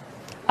 well,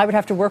 I would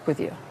have to work with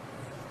you.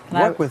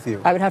 Work with you?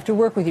 I would have to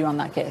work with you on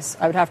that case.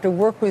 I would have to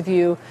work with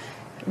you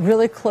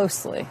really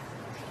closely.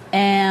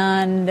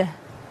 And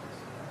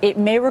it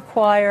may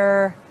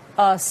require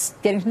us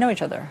getting to know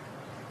each other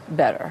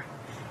better.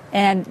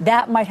 And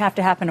that might have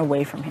to happen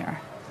away from here.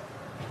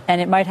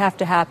 And it might have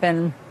to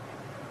happen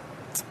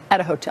at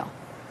a hotel.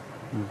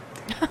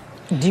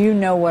 Do you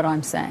know what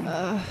I'm saying?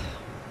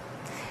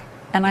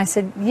 And I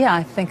said, yeah,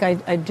 I think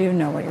I do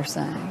know what you're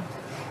saying.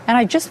 And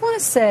I just want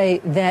to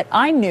say that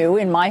I knew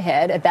in my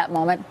head at that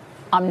moment,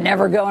 I'm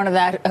never going to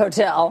that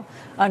hotel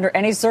under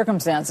any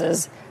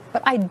circumstances.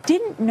 But I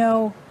didn't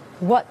know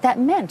what that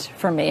meant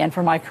for me and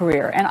for my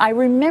career. And I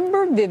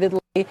remember vividly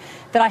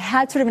that I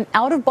had sort of an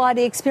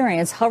out-of-body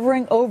experience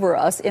hovering over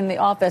us in the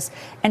office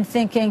and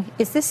thinking,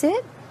 is this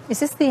it? Is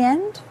this the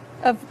end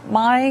of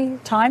my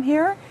time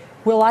here?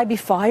 Will I be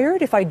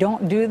fired if I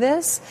don't do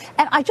this?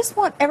 And I just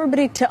want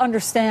everybody to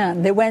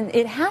understand that when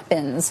it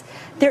happens,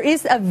 there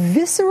is a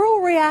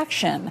visceral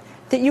reaction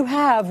that you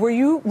have where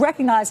you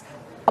recognize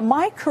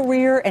my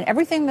career and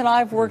everything that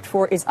I've worked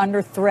for is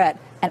under threat,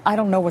 and I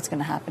don't know what's going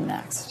to happen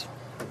next.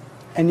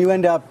 And you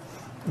end up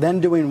then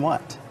doing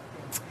what?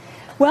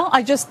 Well,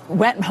 I just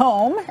went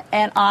home,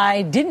 and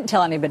I didn't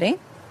tell anybody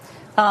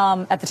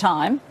at the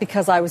time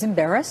because I was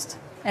embarrassed,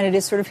 and it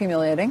is sort of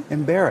humiliating.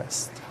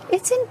 Embarrassed?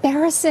 It's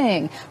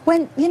embarrassing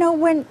when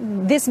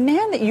this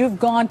man that you've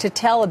gone to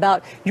tell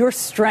about your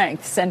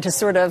strengths and to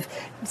sort of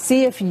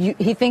see if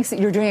he thinks that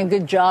you're doing a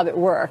good job at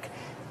work,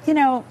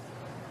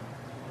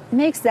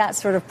 makes that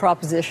sort of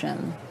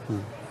proposition.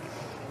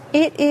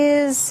 It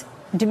is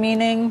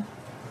demeaning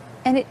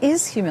and it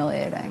is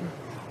humiliating.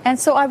 And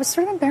so I was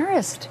sort of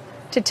embarrassed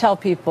to tell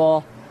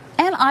people.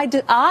 And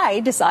I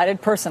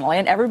decided personally,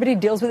 and everybody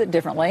deals with it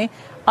differently,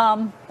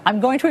 I'm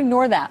going to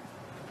ignore that.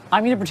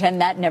 I'm going to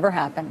pretend that never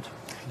happened.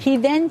 He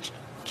then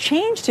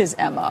changed his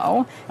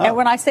MO, and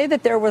when I say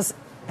that there was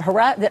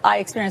that I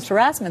experienced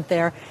harassment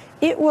there,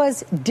 it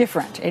was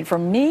different. For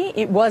me,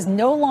 it was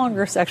no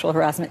longer sexual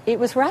harassment. It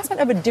was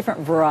harassment of a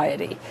different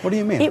variety. What do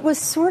you mean? It was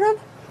sort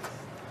of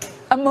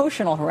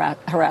emotional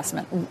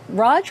harassment.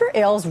 Roger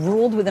Ailes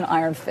ruled with an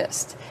iron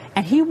fist,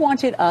 and he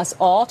wanted us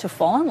all to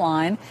fall in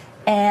line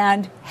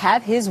and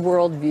have his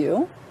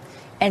worldview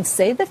and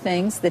say the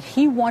things that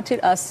he wanted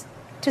us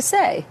to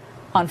say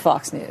on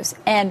Fox News.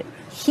 And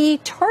he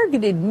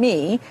targeted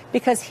me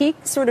because he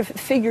sort of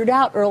figured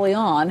out early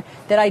on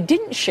that I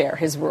didn't share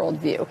his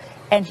worldview.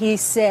 And he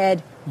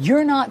said,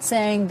 you're not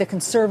saying the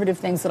conservative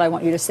things that I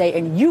want you to say,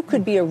 and you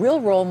could be a real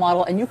role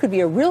model and you could be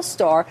a real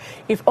star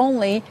if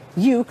only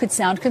you could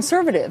sound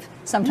conservative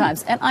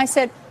sometimes. And I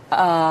said,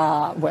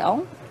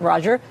 well,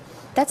 Roger,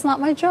 that's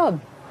not my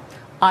job.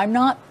 I'm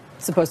not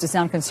supposed to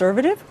sound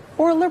conservative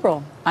or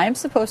liberal. I am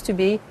supposed to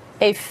be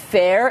a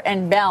fair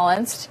and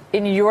balanced,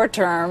 in your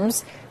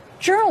terms,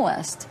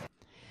 journalist.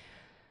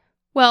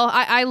 Well,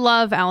 I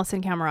love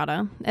Alison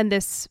Camerata, and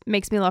this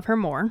makes me love her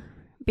more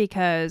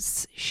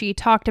because she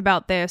talked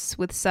about this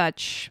with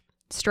such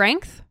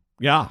strength.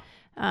 Yeah.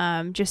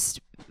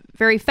 Just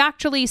very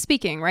factually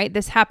speaking, right?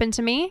 This happened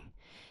to me.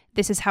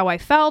 This is how I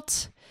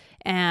felt.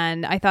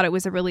 And I thought it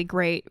was a really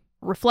great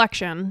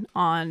reflection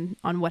on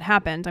what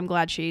happened. I'm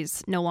glad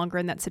she's no longer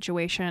in that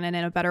situation and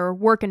in a better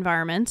work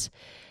environment.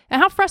 And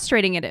how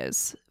frustrating it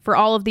is for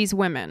all of these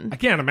women. I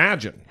can't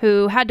imagine.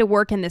 Who had to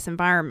work in this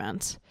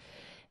environment.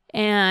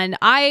 And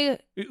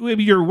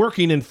you're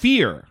working in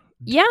fear.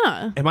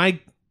 Yeah. Am I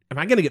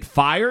going to get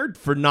fired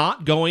for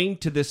not going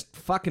to this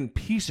fucking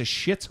piece of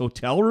shit's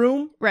hotel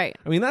room? Right.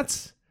 I mean,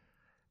 that's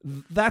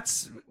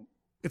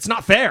it's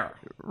not fair.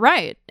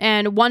 Right.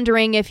 And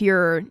wondering if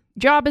your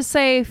job is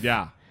safe.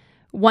 Yeah.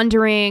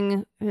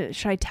 Wondering,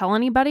 should I tell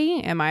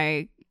anybody?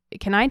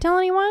 Can I tell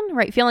anyone?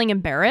 Right. Feeling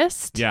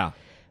embarrassed. Yeah.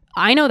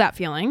 I know that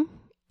feeling.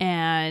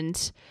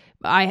 And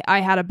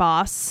I had a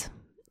boss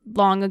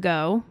long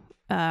ago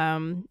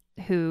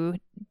who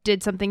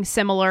did something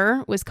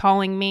similar, was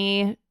calling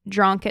me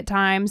drunk at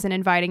times and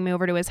inviting me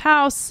over to his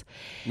house.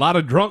 A lot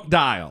of drunk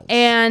dials.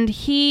 And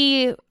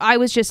I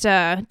was just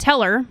a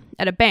teller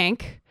at a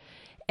bank,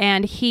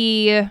 and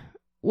he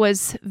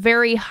was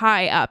very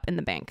high up in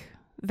the bank.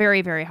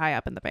 Very, very high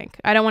up in the bank.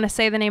 I don't want to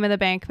say the name of the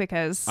bank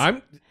because...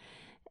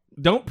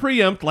 Don't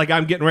preempt like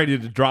I'm getting ready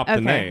to drop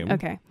the name.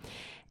 Okay.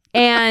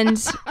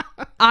 And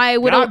I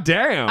would... God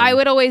damn. I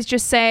would always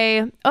just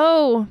say,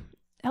 oh,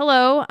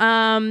 hello,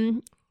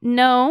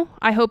 no,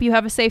 I hope you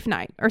have a safe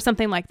night, or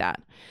something like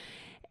that.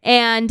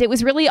 And it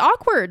was really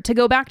awkward to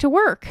go back to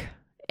work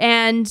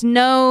and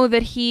know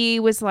that he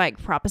was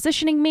like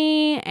propositioning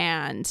me,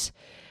 and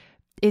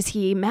is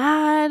he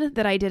mad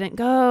that I didn't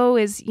go?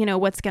 Is,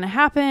 what's going to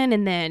happen?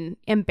 And then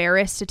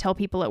embarrassed to tell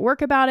people at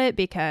work about it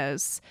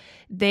because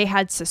they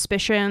had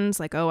suspicions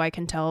like, oh, I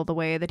can tell the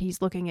way that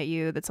he's looking at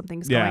you that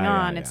something's going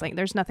on. It's like,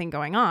 there's nothing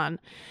going on.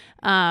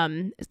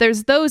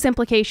 There's those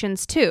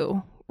implications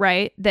too,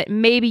 right? That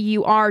maybe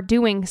you are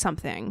doing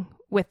something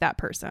with that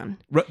person.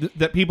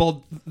 That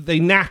people, they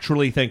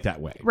naturally think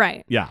that way.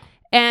 Right. Yeah.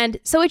 And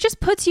so it just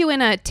puts you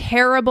in a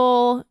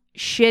terrible,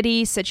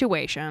 shitty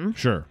situation.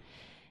 Sure.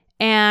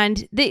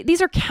 And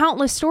these are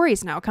countless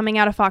stories now coming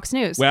out of Fox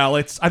News. Well,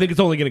 I think it's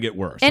only going to get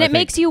worse. And it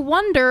makes you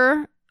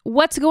wonder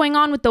what's going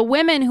on with the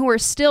women who are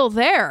still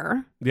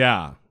there.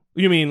 Yeah.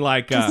 You mean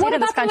like... what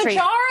about the majority?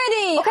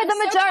 Okay,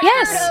 the majority.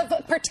 Yes.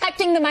 Of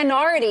protecting the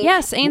minority.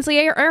 Yes, Ainsley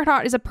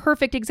Earhart is a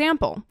perfect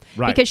example.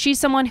 Right. Because she's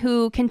someone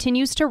who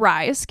continues to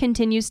rise,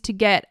 continues to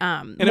get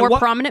more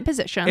prominent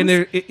positions. And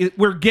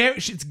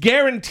it's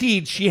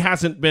guaranteed she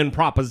hasn't been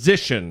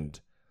propositioned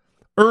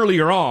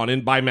earlier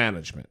on by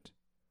management.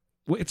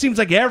 It seems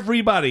like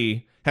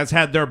everybody has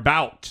had their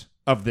bout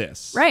of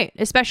this. Right.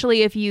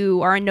 Especially if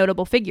you are a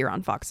notable figure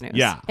on Fox News.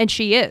 Yeah. And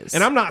she is.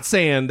 And I'm not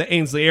saying that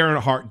Ainsley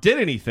Earhart did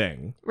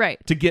anything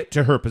to get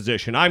to her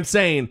position. I'm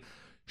saying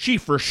she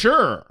for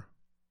sure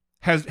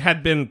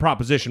had been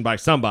propositioned by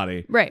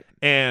somebody. Right.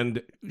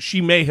 And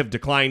she may have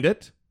declined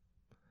it.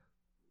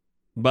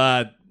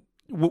 But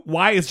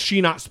why is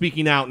she not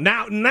speaking out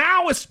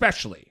now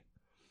especially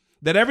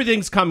that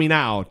everything's coming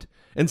out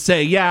and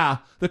say, yeah,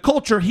 the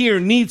culture here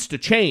needs to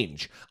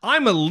change.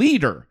 I'm a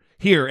leader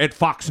here at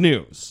Fox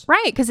News.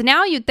 Right, because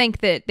now you'd think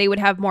that they would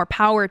have more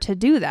power to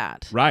do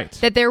that. Right.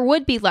 That there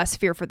would be less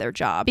fear for their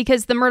job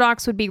because the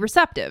Murdochs would be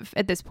receptive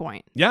at this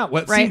point. Yeah,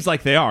 well, it seems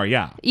like they are,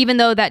 yeah. Even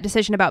though that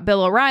decision about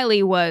Bill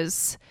O'Reilly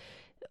was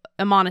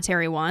a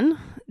monetary one,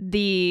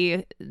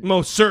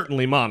 most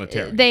certainly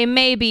monetary. They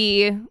may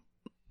be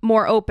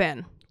more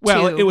open.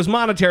 Well, it was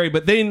monetary,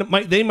 but they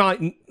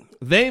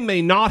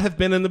may not have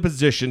been in the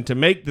position to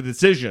make the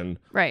decision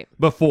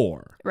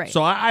before. Right.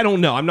 So I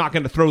don't know. I'm not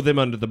going to throw them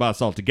under the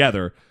bus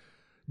altogether.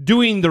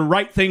 Doing the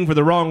right thing for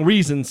the wrong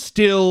reason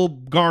still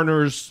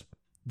garners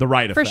the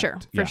right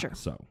effect. For sure.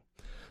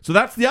 So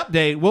that's the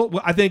update.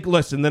 Well, I think,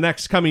 listen, the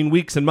next coming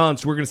weeks and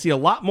months, we're going to see a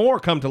lot more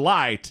come to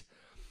light,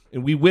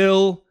 and we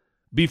will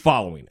be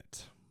following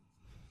it.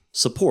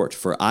 Support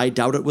for I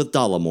Doubt It with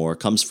Dollamore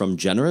comes from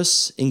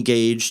generous,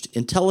 engaged,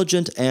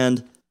 intelligent,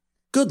 and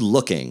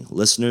good-looking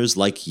listeners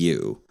like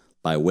you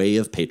by way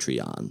of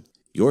Patreon.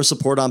 Your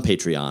support on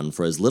Patreon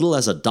for as little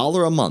as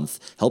 $1 a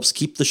month helps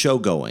keep the show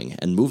going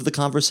and move the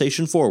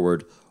conversation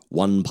forward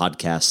one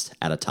podcast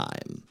at a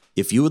time.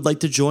 If you would like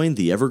to join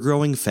the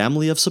ever-growing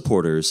family of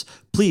supporters,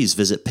 please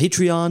visit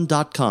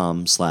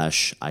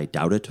patreon.com/I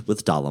Doubt It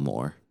with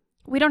Dollamore.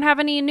 We don't have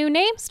any new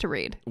names to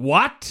read.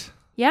 What?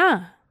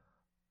 Yeah.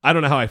 I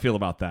don't know how I feel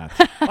about that.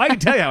 I can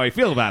tell you how I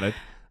feel about it.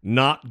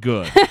 Not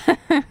good.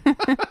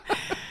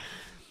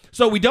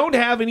 So we don't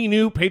have any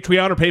new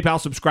Patreon or PayPal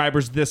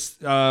subscribers this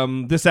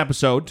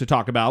episode to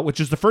talk about,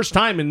 which is the first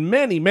time in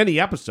many, many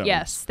episodes.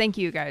 Yes. Thank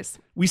you, guys.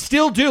 We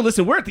still do.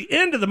 Listen, we're at the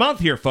end of the month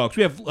here, folks.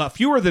 We have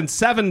fewer than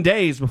 7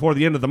 days before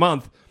the end of the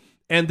month,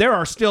 and there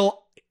are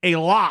still a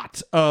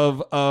lot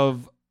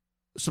of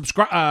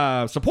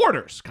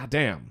supporters. God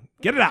damn.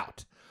 Get it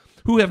out.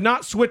 Who have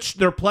not switched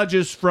their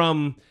pledges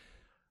from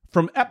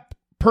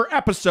per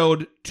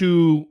episode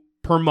to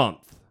per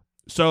month.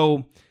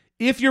 So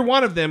if you're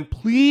one of them,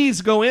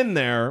 please go in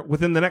there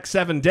within the next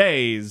 7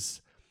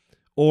 days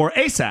or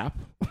ASAP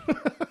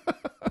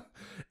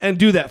and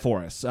do that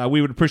for us.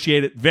 We would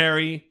appreciate it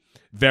very,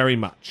 very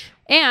much.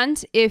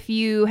 And if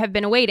you have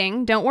been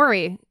waiting, don't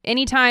worry.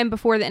 Anytime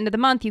before the end of the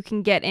month, you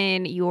can get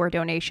in your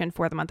donation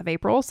for the month of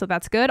April. So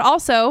that's good.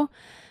 Also,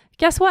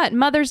 guess what?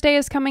 Mother's Day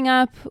is coming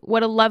up.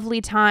 What a lovely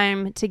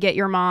time to get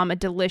your mom a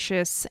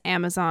delicious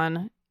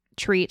Amazon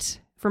treat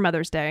for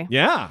Mother's Day.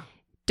 Yeah.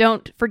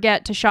 Don't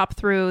forget to shop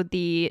through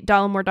the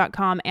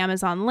dollamore.com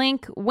Amazon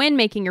link when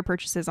making your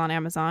purchases on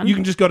Amazon. You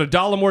can just go to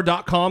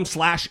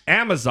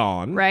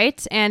dollamore.com/Amazon.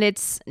 Right. And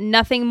it's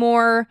nothing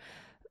more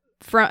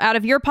from out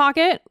of your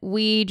pocket.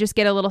 We just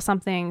get a little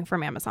something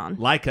from Amazon.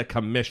 Like a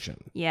commission.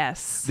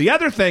 Yes. The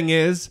other thing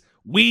is,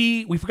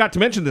 we forgot to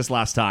mention this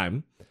last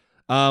time.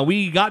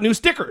 We got new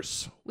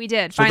stickers. We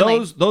did, so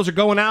finally. Those are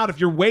going out. If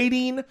you're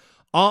waiting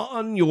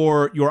on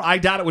your I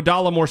Doubt It with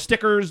Dollamore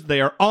stickers, they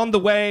are on the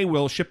way.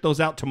 We'll ship those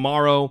out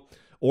tomorrow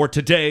or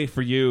today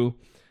for you.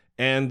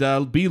 And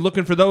be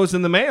looking for those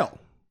in the mail.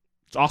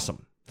 It's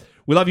awesome.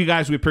 We love you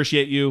guys. We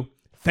appreciate you.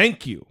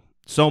 Thank you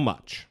so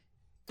much.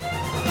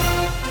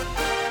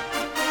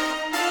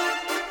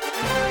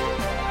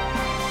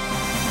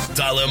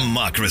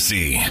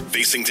 Dollamocracy.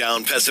 Facing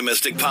down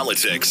pessimistic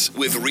politics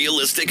with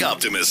realistic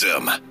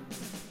optimism.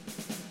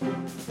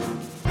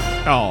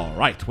 All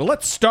right. Well,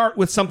 let's start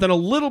with something a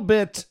little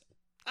bit,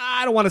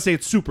 I don't want to say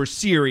it's super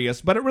serious,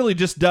 but it really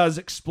just does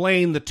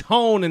explain the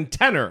tone and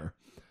tenor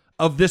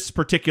of this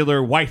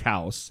particular White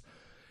House.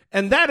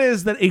 And that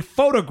is that a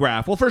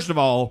photograph, well, first of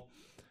all,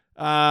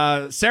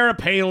 Sarah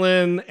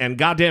Palin and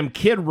goddamn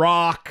Kid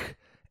Rock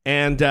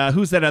and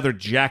who's that other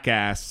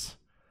jackass?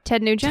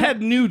 Ted Nugent?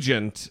 Ted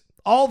Nugent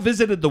all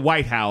visited the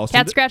White House.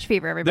 Cat scratch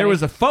fever, everybody. There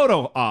was a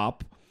photo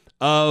op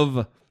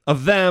of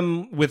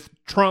them with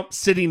Trump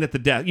sitting at the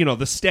desk, you know,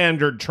 the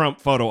standard Trump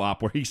photo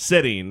op where he's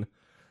sitting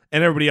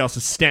and everybody else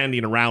is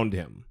standing around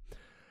him.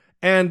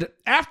 And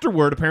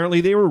afterward,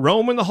 apparently, they were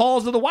roaming the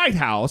halls of the White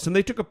House and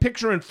they took a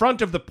picture in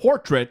front of the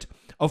portrait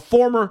of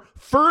former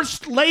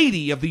First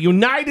Lady of the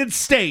United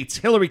States,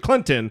 Hillary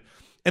Clinton,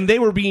 and they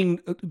were being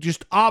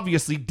just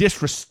obviously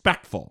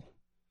disrespectful.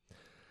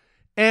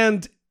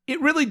 And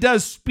it really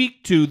does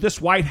speak to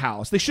this White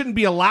House. They shouldn't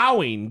be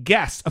allowing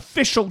guests,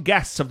 official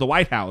guests of the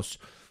White House,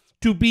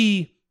 to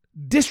be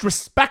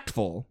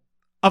disrespectful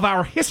of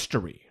our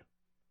history.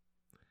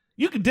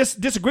 You can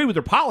disagree with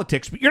their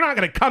politics, but you're not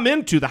going to come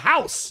into the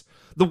house,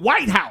 the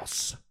White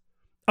House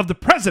of the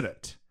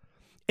president,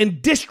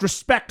 and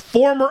disrespect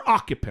former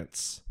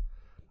occupants.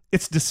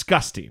 It's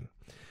disgusting.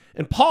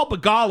 And Paul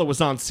Begala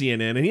was on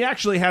CNN, and he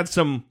actually had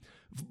some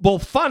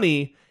both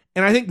funny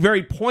and I think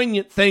very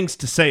poignant things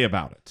to say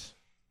about it.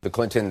 The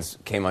Clintons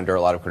came under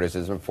a lot of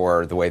criticism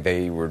for the way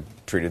they were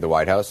treated the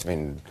White House. I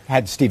mean,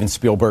 had Steven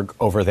Spielberg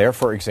over there,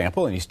 for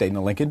example, and he stayed in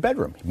the Lincoln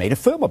bedroom. He made a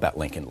film about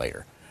Lincoln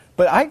later.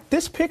 But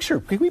this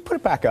picture, can we put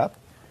it back up?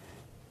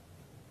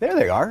 There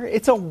they are.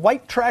 It's a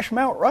white trash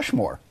Mount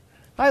Rushmore.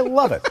 I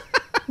love it.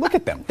 Look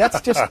at them. That's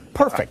just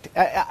perfect.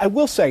 I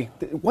will say,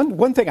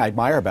 one thing I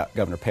admire about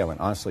Governor Palin,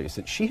 honestly, is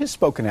that she has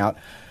spoken out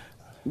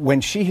when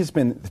she has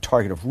been the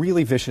target of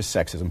really vicious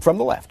sexism from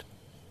the left.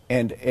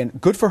 And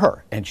good for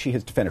her. And she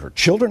has defended her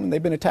children when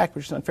they've been attacked,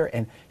 which is unfair.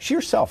 And she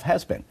herself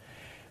has been.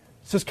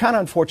 So it's kind of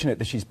unfortunate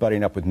that she's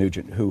buddying up with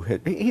Nugent,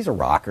 he's a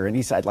rocker. And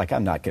he said, like,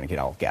 I'm not going to get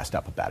all gassed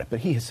up about it.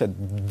 But he has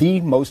said the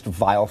most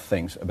vile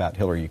things about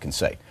Hillary you can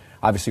say.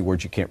 Obviously,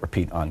 words you can't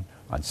repeat on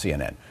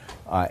CNN.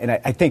 And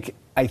I think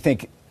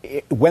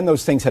when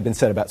those things have been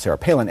said about Sarah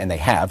Palin, and they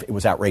have, it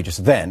was outrageous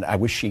then. I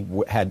wish she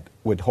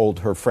would hold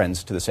her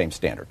friends to the same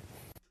standard.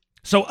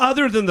 So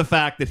other than the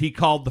fact that he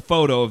called the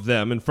photo of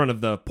them in front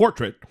of the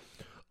portrait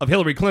of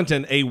Hillary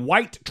Clinton a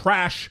white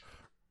trash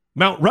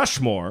Mount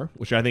Rushmore,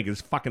 which I think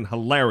is fucking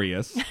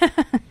hilarious,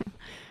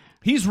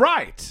 he's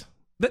right.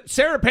 That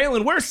Sarah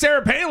Palin, where's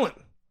Sarah Palin?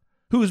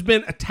 Who's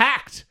been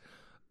attacked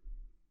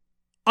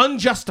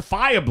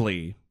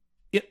unjustifiably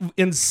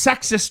in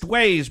sexist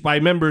ways by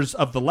members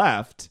of the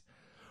left.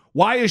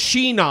 Why is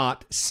she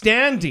not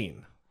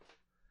standing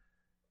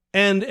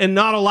and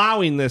not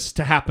allowing this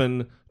to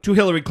happen to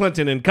Hillary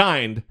Clinton in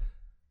kind,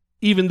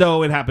 even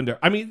though it happened to her?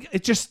 I mean,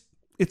 it's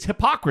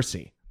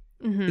hypocrisy.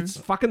 Mm-hmm. It's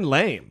fucking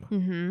lame.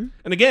 Mm-hmm.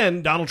 And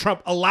again, Donald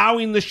Trump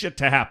allowing this shit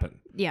to happen.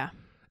 Yeah.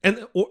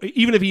 And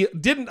even if he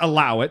didn't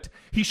allow it,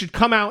 he should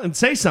come out and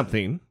say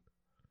something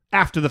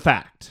after the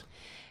fact.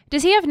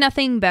 Does he have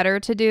nothing better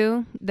to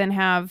do than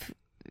have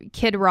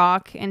Kid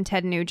Rock and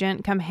Ted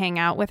Nugent come hang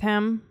out with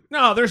him?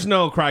 No, there's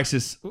no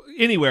crisis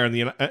anywhere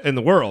in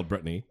the world,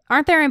 Brittany.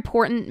 Aren't there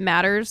important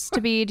matters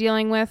to be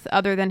dealing with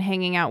other than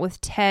hanging out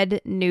with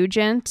Ted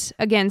Nugent?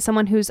 Again,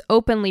 someone who's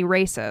openly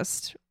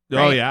racist.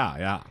 Right? Oh,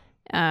 yeah.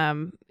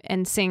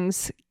 And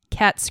sings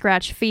Cat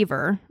Scratch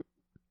Fever.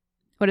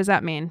 What does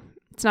that mean?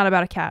 It's not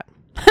about a cat.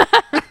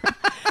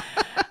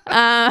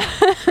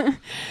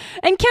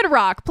 And Kid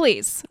Rock,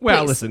 please.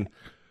 Well, please. Listen.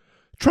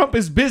 Trump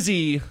is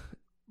busy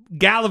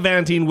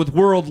gallivanting with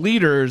world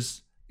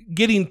leaders,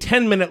 getting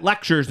 10-minute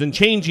lectures and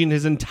changing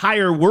his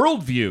entire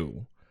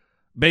worldview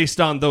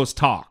based on those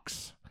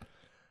talks.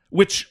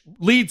 Which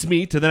leads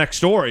me to the next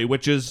story,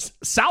 which is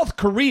South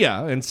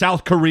Korea and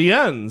South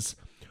Koreans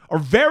are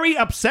very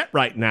upset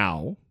right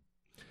now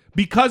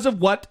because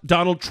of what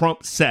Donald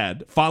Trump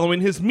said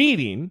following his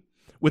meeting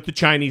with the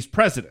Chinese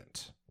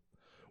president,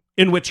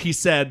 in which he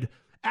said,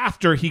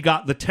 after he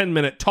got the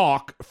 10-minute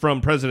talk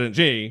from President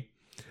Xi,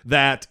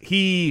 that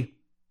he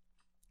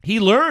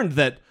learned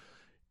that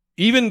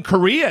even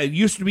Korea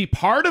used to be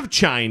part of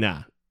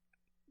China.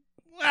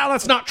 Well,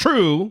 that's not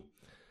true.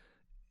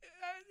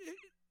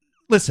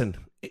 Listen,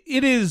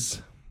 it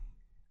is...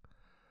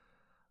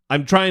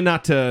 I'm trying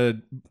not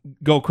to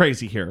go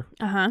crazy here,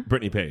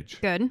 Brittany Page.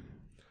 Good.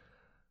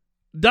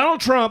 Donald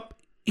Trump,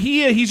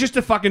 he's just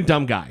a fucking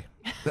dumb guy.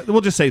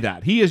 We'll just say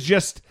that. He is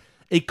just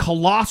a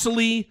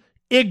colossally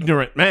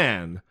ignorant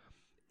man.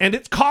 And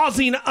it's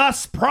causing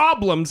us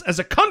problems as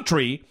a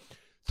country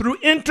through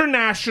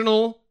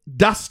international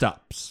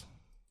dust-ups.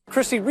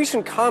 Christy,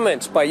 recent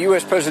comments by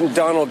U.S. President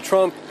Donald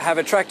Trump have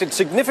attracted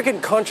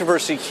significant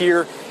controversy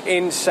here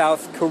in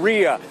South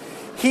Korea.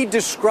 He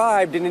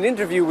described in an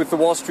interview with the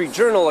Wall Street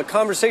Journal a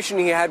conversation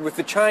he had with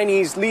the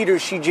Chinese leader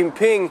Xi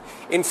Jinping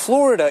in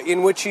Florida,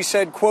 in which he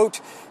said, quote,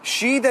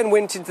 Xi then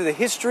went into the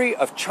history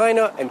of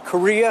China and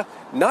Korea,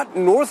 not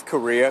North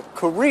Korea,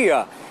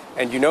 Korea.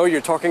 And you know,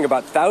 you're talking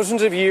about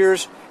thousands of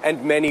years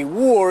and many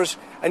wars,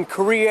 and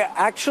Korea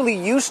actually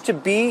used to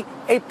be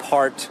a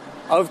part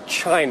of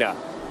China.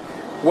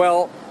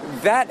 Well,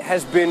 that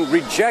has been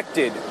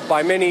rejected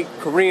by many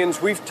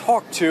Koreans we've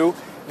talked to.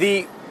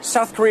 The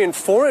South Korean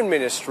Foreign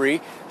Ministry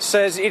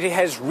says it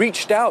has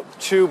reached out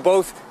to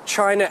both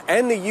China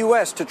and the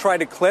U.S. to try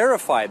to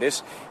clarify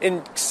this,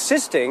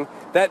 insisting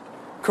that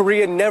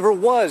Korea never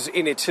was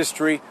in its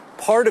history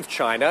part of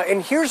China.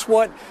 And here's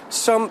what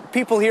some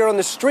people here on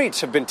the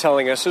streets have been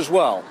telling us as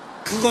well.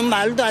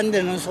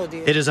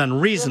 It is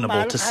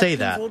unreasonable to say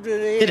that.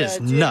 It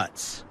is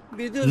nuts.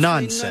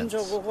 Nonsense.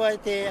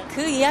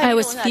 I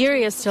was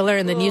furious to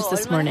learn the news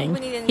this morning.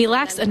 He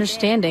lacks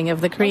understanding of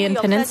the Korean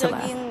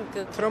Peninsula.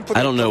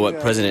 I don't know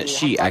what President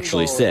Xi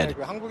actually said,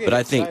 but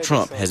I think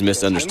Trump has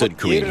misunderstood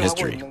Korean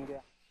history.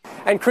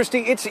 And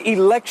Christy, it's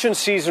election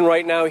season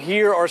right now.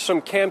 Here are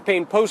some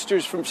campaign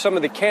posters from some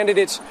of the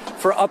candidates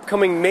for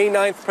upcoming May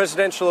 9th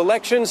presidential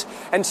elections,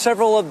 and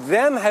several of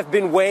them have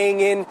been weighing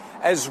in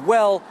as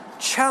well,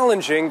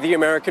 challenging the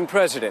American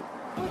president.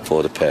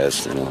 For the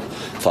past,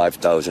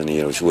 5,000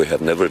 years, we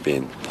have never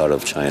been part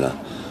of China.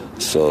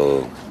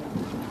 So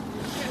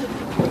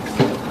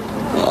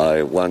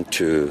I want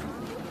to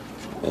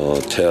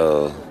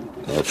tell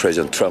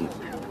President Trump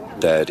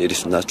that it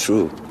is not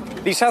true.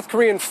 The South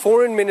Korean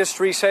Foreign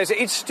Ministry says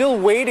it's still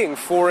waiting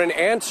for an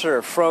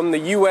answer from the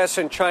U.S.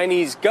 and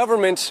Chinese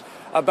governments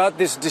about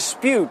this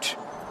dispute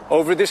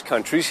over this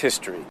country's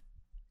history.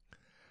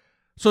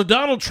 So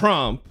Donald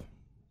Trump,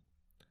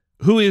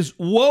 who is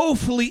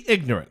woefully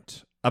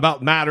ignorant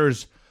about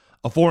matters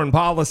of foreign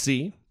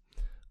policy,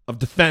 of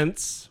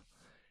defense,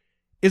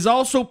 is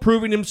also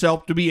proving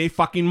himself to be a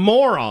fucking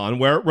moron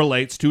where it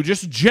relates to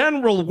just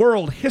general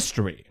world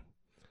history.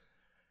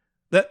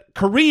 That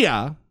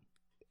Korea,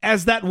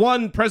 as that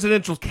one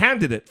presidential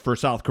candidate for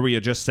South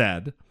Korea just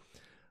said,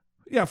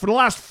 for the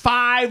last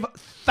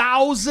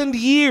 5,000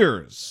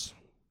 years.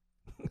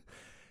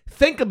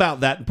 Think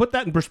about that and put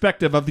that in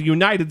perspective of the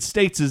United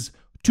States'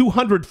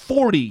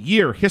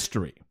 240-year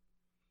history.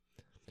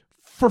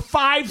 For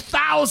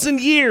 5,000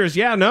 years,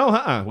 we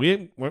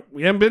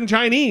haven't been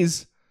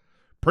Chinese.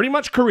 Pretty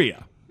much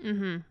Korea.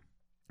 Mm-hmm.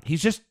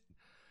 He's just,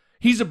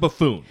 He's a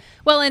buffoon.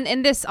 Well,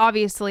 and this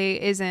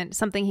obviously isn't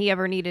something he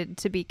ever needed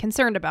to be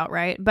concerned about,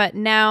 right? But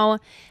now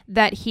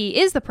that he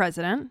is the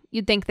president,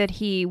 you'd think that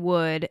he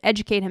would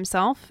educate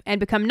himself and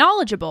become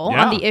knowledgeable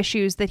on the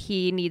issues that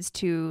he needs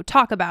to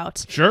talk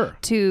about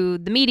to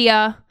the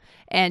media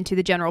and to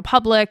the general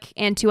public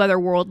and to other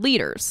world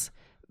leaders.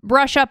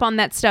 Brush up on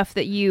that stuff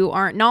that you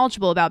aren't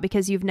knowledgeable about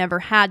because you've never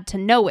had to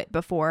know it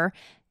before.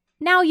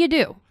 Now you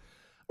do.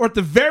 Or at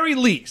the very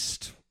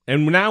least,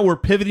 and now we're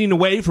pivoting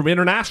away from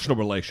international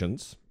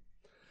relations,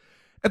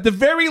 at the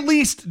very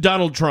least,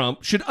 Donald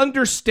Trump should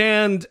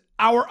understand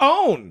our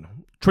own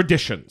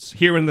traditions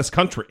here in this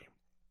country,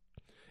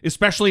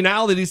 especially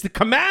now that he's the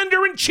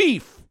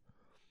commander-in-chief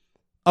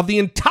of the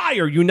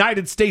entire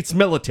United States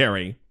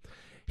military.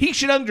 He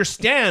should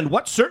understand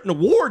what certain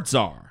awards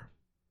are,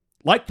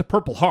 like the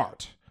Purple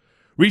Heart.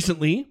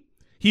 Recently,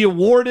 he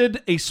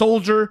awarded a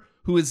soldier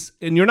who is,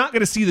 and you're not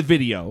going to see the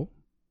video,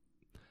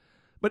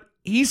 but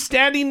he's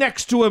standing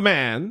next to a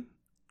man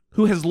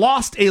who has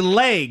lost a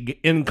leg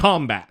in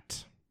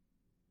combat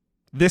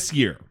this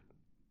year.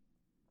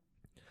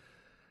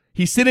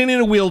 He's sitting in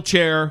a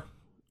wheelchair.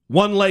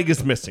 One leg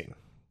is missing.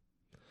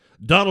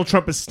 Donald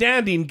Trump is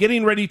standing,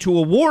 getting ready to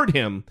award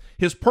him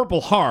his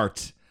Purple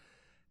Heart.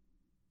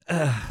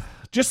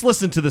 Just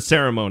listen to the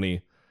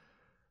ceremony.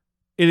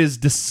 It is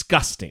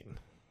disgusting.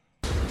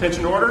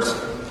 Attention orders.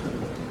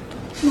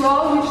 To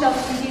all who shall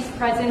see these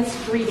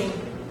presents, greeting.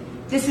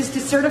 This is to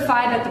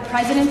certify that the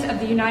President of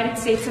the United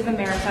States of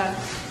America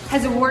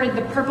has awarded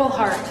the Purple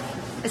Heart,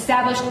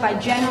 established by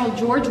General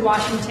George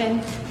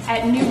Washington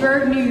at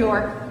Newburgh, New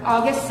York,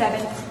 August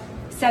 7,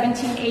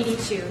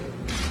 1782,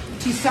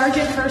 to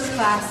Sergeant First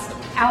Class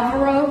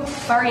Alvaro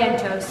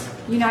Barrientos,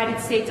 United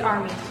States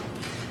Army,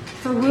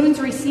 for wounds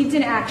received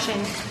in action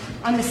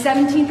on the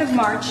 17th of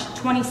March,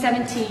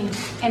 2017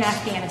 in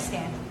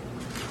Afghanistan.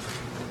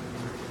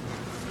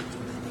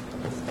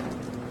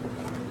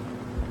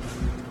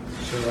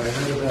 So I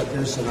heard about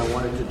this and I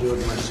wanted to do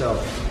it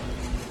myself.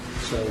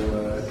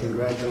 So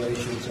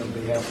congratulations on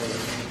behalf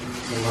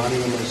of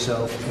Melania,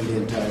 myself, and the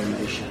entire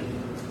nation.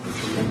 A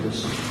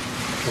tremendous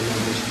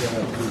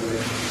job.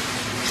 Congratulations.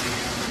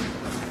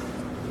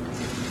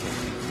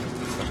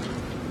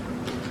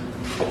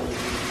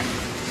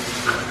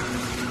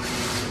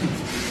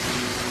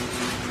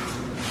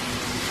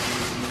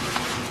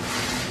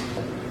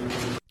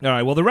 All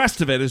right, well, the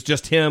rest of it is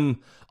just him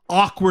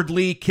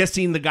awkwardly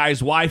kissing the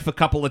guy's wife a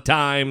couple of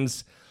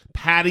times,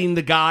 patting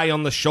the guy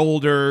on the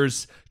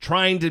shoulders,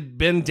 trying to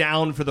bend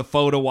down for the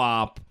photo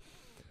op.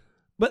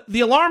 But the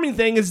alarming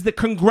thing is the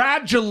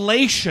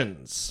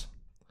congratulations.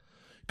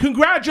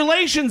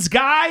 Congratulations,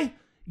 guy.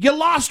 You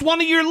lost one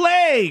of your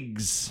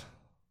legs.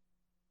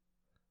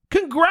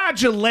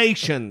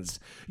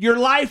 Congratulations. Your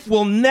life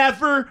will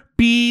never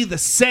be the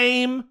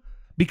same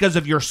because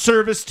of your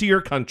service to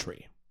your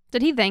country.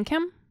 Did he thank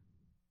him?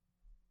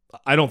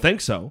 I don't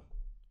think so.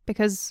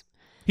 Because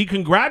he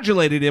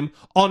congratulated him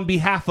on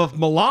behalf of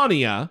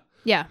Melania.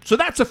 Yeah. So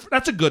that's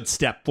a good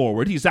step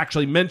forward. He's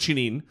actually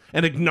mentioning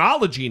and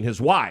acknowledging his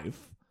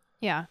wife.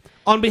 Yeah.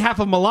 On behalf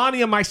of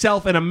Melania,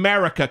 myself, and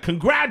America,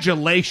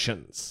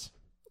 congratulations.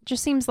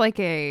 Just seems like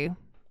a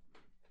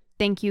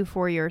thank you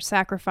for your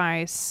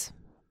sacrifice.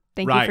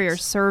 Thank you for your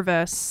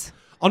service.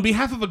 On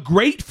behalf of a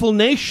grateful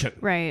nation.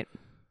 Right.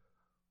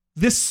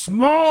 This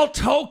small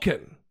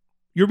token,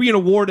 you're being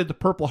awarded the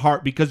Purple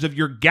Heart because of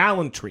your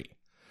gallantry,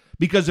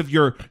 because of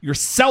your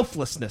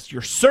selflessness,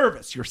 your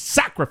service, your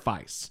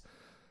sacrifice.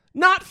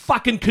 Not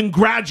fucking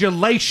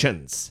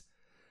congratulations.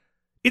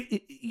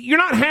 You're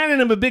not handing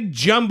him a big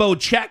jumbo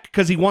check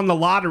because he won the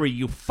lottery,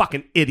 you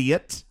fucking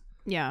idiot.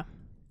 Yeah.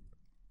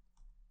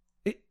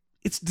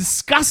 It's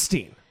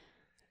disgusting.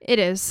 It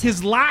is.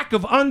 His lack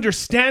of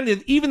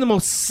understanding even the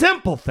most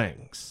simple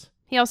things.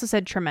 He also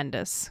said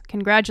tremendous.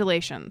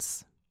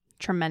 Congratulations.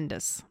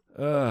 Tremendous.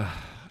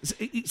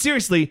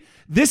 Seriously,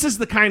 this is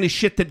the kind of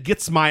shit that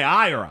gets my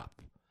ire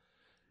up.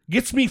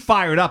 Gets me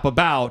fired up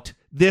about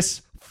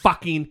this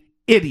fucking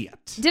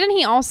idiot. Didn't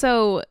he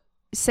also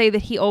say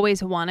that he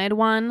always wanted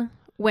one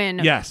when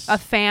a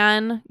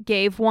fan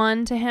gave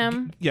one to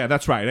him? Yeah,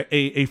 that's right.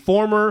 A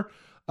former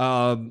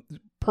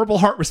Purple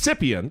Heart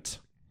recipient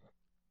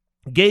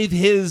gave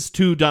his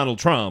to Donald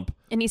Trump.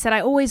 And he said, I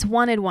always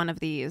wanted one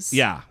of these.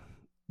 Yeah.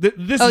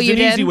 This is an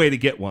easy way to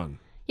get one.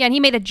 Yeah, and he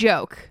made a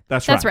joke.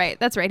 That's right.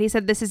 That's right. He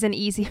said this is an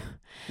easy...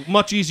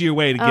 Much easier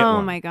way to get one.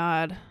 Oh, my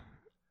God.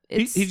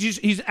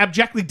 He's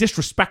abjectly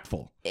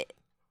disrespectful. It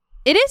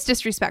is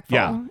disrespectful.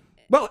 Yeah.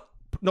 Well,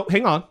 no,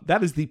 hang on.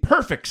 That is the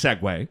perfect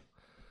segue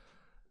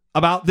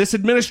about this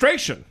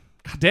administration.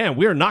 God damn,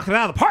 we are knocking it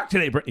out of the park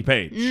today, Brittany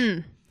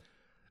Page.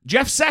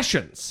 Jeff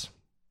Sessions,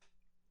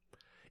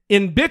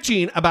 in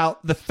bitching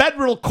about the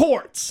federal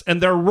courts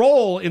and their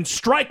role in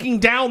striking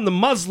down the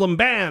Muslim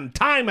ban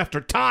time after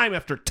time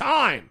after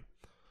time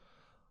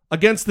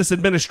against this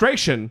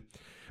administration,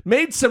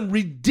 made some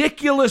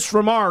ridiculous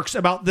remarks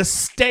about the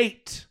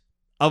state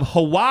of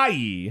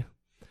Hawaii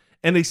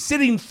and a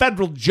sitting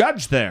federal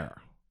judge there.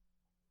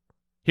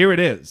 Here it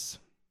is.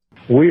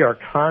 We are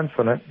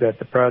confident that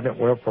the president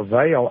will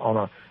prevail on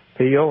a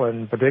appeal,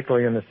 and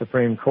particularly in the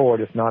Supreme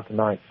Court, if not the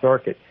Ninth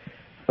Circuit.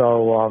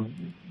 So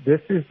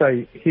this is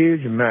a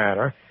huge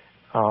matter.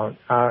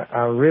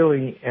 I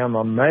really am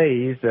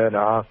amazed that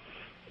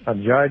a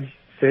judge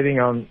sitting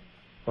on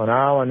an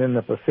island in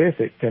the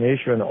Pacific can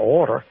issue an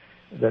order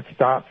that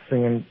stops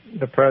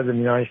the President of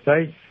the United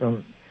States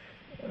from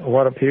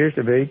what appears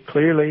to be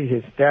clearly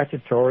his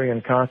statutory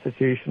and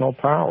constitutional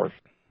powers.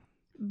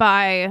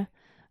 By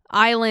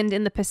island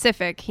in the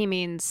Pacific, he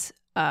means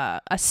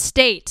a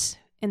state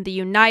in the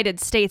United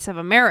States of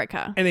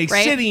America. And a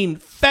right? sitting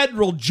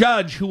federal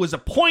judge who was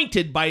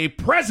appointed by a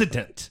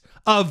president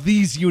of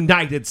these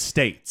United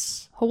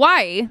States.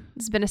 Hawaii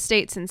has been a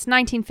state since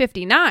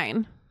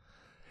 1959.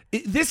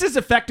 This is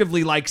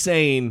effectively like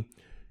saying,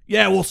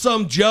 yeah, well,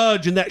 some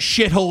judge in that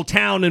shithole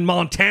town in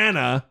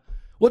Montana,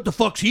 what the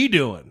fuck's he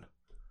doing?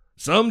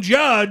 Some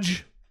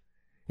judge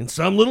in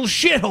some little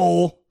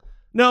shithole.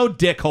 No,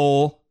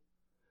 dickhole.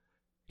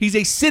 He's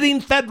a sitting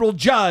federal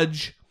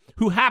judge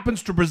who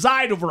happens to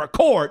preside over a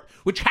court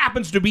which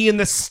happens to be in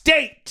the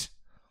state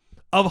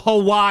of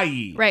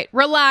Hawaii. Right.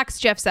 Relax,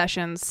 Jeff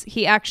Sessions.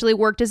 He actually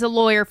worked as a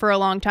lawyer for a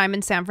long time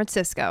in San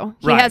Francisco.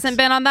 He Right. hasn't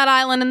been on that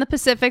island in the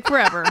Pacific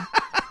forever.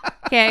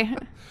 Okay.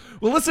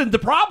 Well, listen, the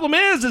problem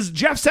is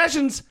Jeff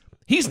Sessions,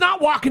 he's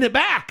not walking it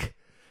back.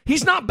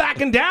 He's not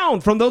backing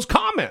down from those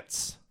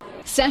comments.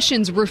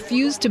 Sessions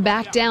refused to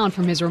back down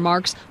from his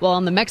remarks while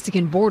on the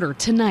Mexican border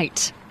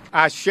tonight.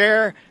 I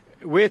share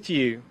with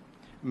you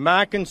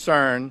my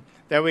concern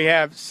that we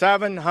have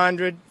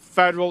 700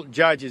 federal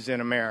judges in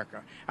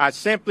America. I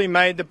simply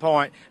made the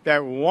point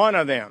that one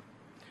of them,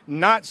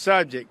 not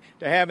subject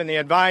to having the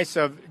advice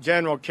of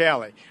General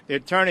Kelly, the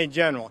Attorney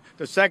General,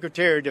 the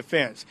Secretary of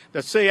Defense,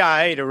 the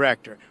CIA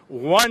Director,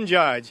 one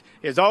judge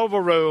is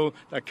overruled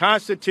the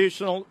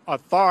constitutional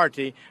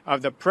authority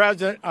of the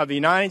President of the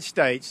United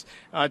States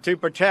to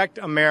protect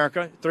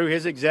America through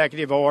his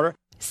executive order.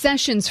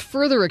 Sessions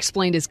further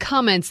explained his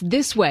comments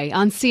this way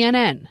on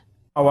CNN.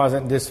 I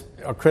wasn't just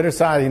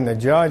criticizing the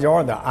judge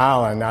or the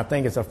island. I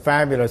think it's a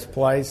fabulous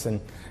place and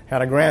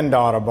had a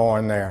granddaughter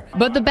born there.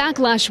 But the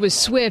backlash was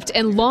swift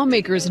and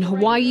lawmakers in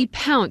Hawaii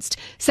pounced.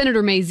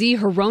 Senator Mazie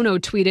Hirono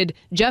tweeted,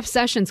 Jeff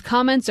Sessions'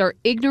 comments are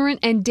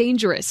ignorant and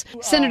dangerous.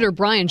 Senator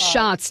Brian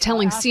Schatz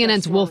telling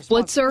CNN's Wolf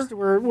Blitzer,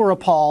 We're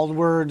appalled,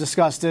 we're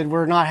disgusted,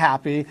 we're not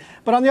happy.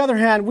 But on the other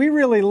hand, we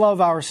really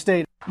love our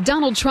state.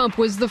 Donald Trump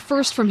was the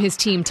first from his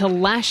team to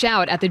lash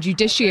out at the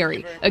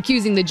judiciary,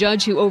 accusing the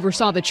judge who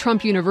oversaw the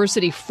Trump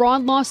University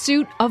fraud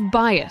lawsuit of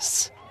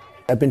bias.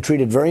 I've been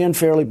treated very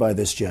unfairly by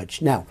this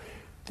judge. Now,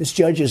 this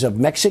judge is of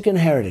Mexican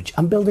heritage.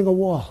 I'm building a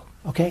wall,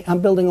 okay?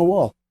 I'm building a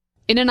wall.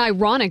 In an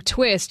ironic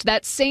twist,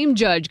 that same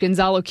judge,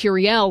 Gonzalo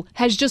Curiel,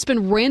 has just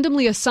been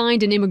randomly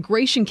assigned an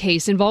immigration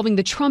case involving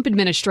the Trump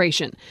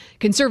administration.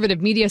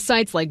 Conservative media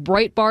sites like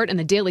Breitbart and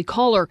the Daily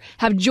Caller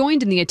have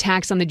joined in the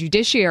attacks on the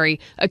judiciary,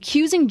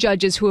 accusing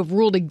judges who have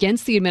ruled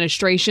against the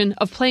administration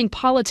of playing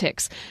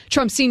politics.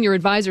 Trump senior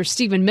advisor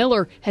Stephen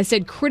Miller has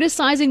said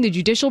criticizing the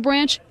judicial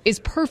branch is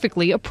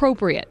perfectly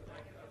appropriate.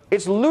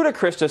 It's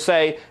ludicrous to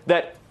say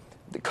that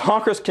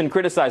Congress can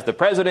criticize the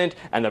president,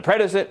 and the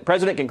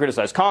president can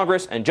criticize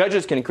Congress, and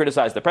judges can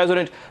criticize the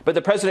president, but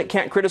the president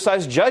can't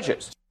criticize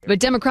judges.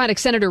 But Democratic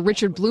Senator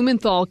Richard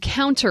Blumenthal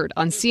countered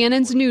on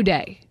CNN's New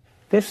Day.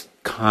 This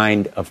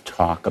kind of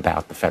talk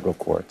about the federal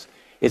courts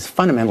is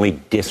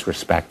fundamentally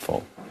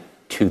disrespectful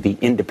to the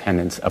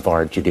independence of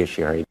our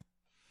judiciary.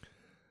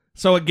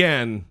 So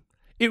again,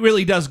 it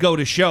really does go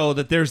to show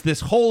that there's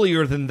this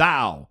holier than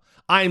thou.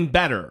 I'm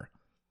better.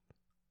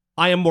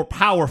 I am more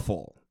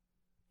powerful.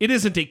 It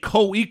isn't a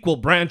co-equal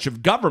branch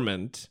of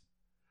government.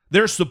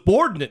 They're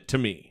subordinate to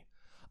me.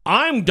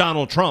 I'm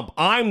Donald Trump.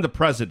 I'm the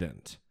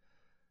president.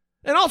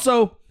 And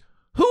also,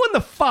 who in the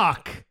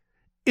fuck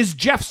is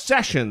Jeff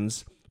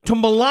Sessions to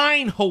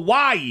malign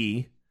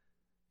Hawaii?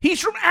 He's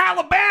from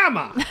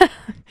Alabama.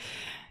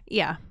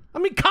 Yeah. I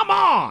mean, come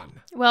on.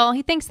 Well,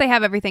 he thinks they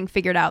have everything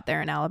figured out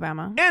there in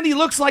Alabama. And he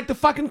looks like the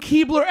fucking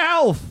Keebler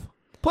elf.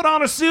 Put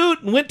on a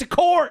suit and went to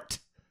court.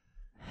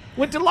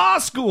 Went to law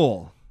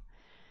school.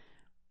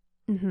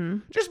 Mm-hmm.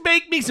 Just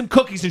bake me some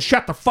cookies and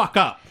shut the fuck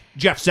up,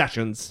 Jeff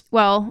Sessions.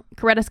 Well,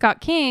 Coretta Scott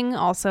King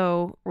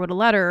also wrote a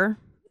letter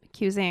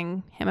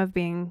accusing him of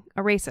being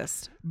a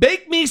racist.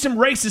 Bake me some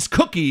racist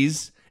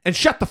cookies and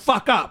shut the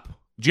fuck up,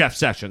 Jeff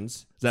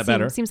Sessions. Is that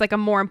better? Seems like a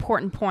more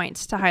important point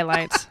to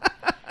highlight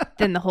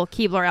than the whole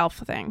Keebler elf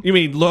thing. You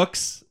mean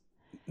looks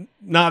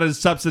not as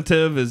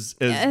substantive as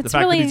the fact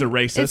that he's a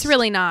racist? It's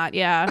really not,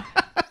 yeah.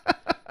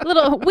 A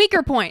little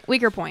weaker point.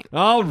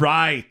 All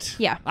right.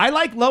 Yeah. I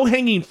like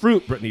low-hanging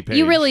fruit, Brittany Page.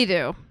 You really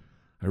do.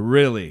 I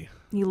really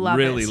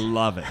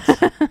love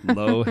it.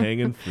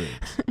 Low-hanging fruit.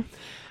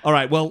 All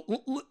right, well,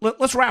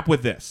 let's wrap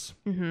with this.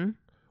 Mm-hmm.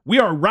 We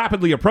are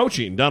rapidly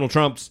approaching Donald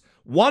Trump's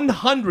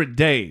 100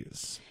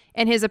 days.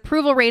 And his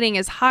approval rating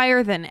is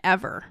higher than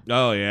ever.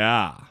 Oh,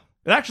 yeah.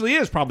 It actually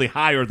is probably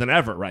higher than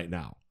ever right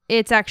now.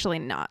 It's actually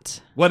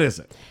not. What is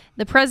it?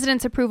 The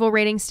president's approval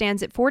rating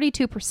stands at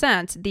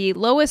 42%, the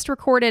lowest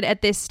recorded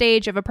at this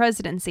stage of a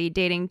presidency,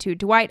 dating to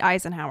Dwight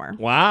Eisenhower.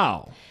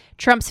 Wow.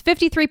 Trump's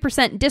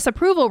 53%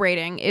 disapproval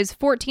rating is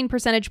 14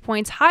 percentage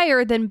points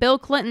higher than Bill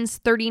Clinton's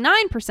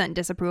 39%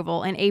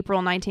 disapproval in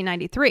April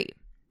 1993.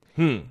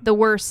 The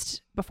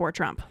worst before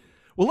Trump.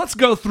 Well, let's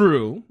go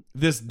through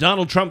this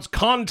Donald Trump's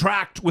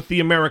contract with the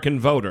American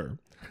voter.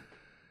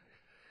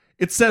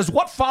 It says,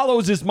 what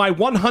follows is my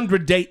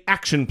 100-day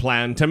action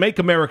plan to make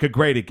America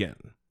great again.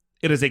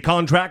 It is a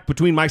contract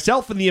between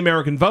myself and the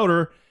American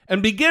voter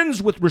and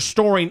begins with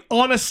restoring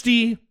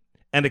honesty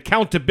and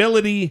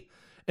accountability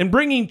and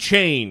bringing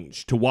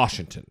change to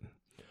Washington.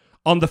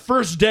 On the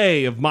first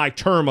day of my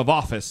term of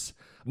office,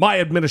 my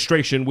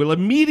administration will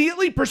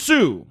immediately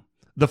pursue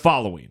the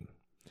following.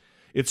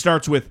 It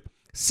starts with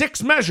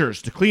 6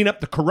 measures to clean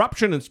up the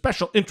corruption and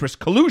special interest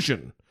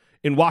collusion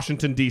in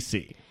Washington,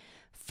 D.C.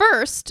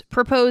 First,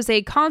 propose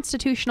a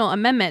constitutional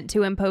amendment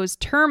to impose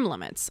term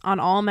limits on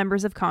all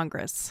members of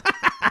Congress.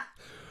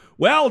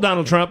 Well,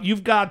 Donald Trump,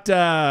 you've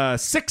got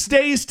 6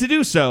 days to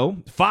do so,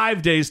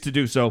 5 days to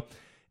do so,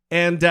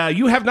 and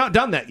you have not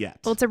done that yet.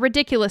 Well, it's a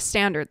ridiculous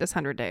standard, this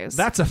 100 days.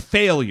 That's a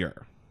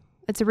failure.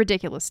 It's a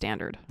ridiculous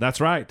standard. That's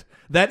right.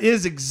 That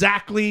is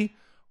exactly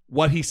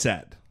what he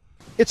said.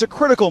 It's a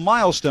critical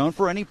milestone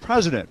for any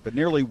president, but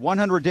nearly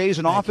 100 days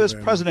in office,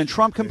 President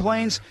Trump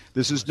complains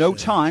this is no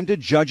time to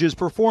judge his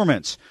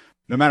performance.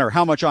 No matter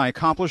how much I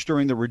accomplished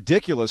during the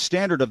ridiculous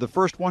standard of the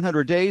first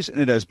 100 days, and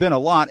it has been a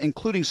lot,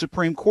 including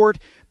Supreme Court,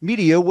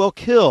 media will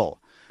kill.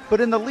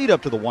 But in the lead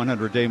up to the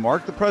 100-day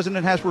mark, the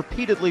president has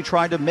repeatedly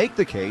tried to make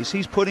the case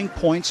he's putting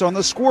points on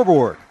the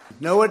scoreboard.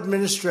 No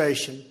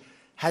administration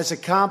has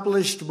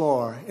accomplished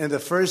more in the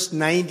first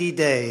 90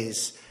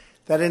 days.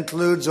 That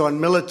includes on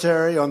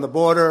military, on the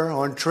border,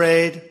 on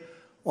trade,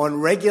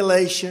 on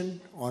regulation,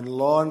 on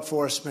law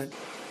enforcement.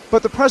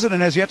 But the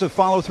president has yet to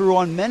follow through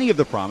on many of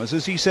the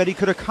promises he said he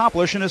could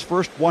accomplish in his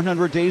first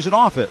 100 days in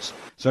office,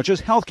 such as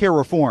health care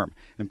reform,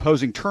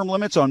 imposing term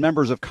limits on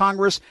members of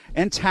Congress,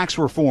 and tax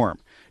reform.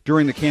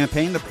 During the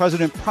campaign, the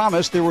president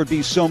promised there would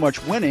be so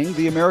much winning,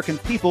 the American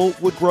people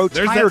would grow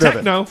tired of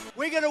it.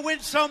 We're going to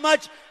win so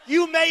much,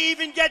 you may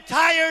even get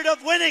tired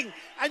of winning.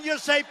 And you'll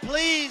say,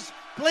 please,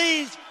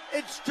 please,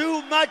 it's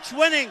too much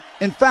winning.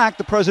 In fact,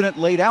 the president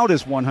laid out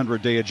his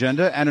 100-day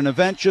agenda at an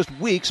event just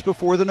weeks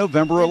before the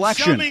November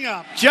election. Summing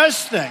up,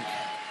 just think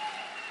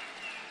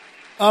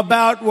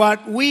about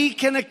what we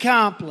can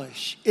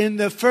accomplish in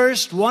the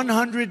first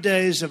 100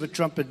 days of a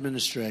Trump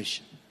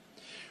administration.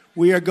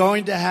 We are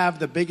going to have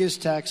the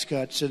biggest tax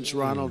cut since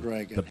Ronald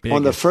Reagan.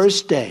 On the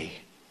first day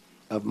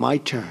of my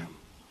term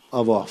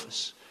of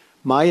office,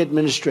 my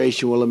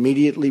administration will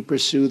immediately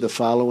pursue the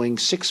following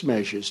 6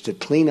 measures to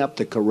clean up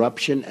the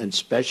corruption and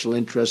special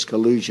interest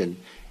collusion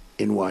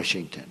in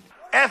Washington.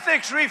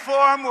 Ethics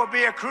reform will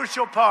be a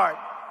crucial part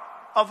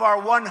of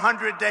our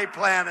 100-day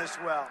plan as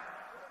well.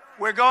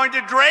 We're going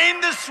to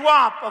drain the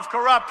swamp of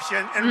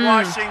corruption in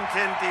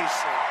Washington,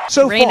 D.C.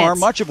 So far,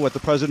 much of what the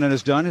president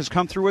has done has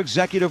come through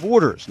executive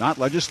orders, not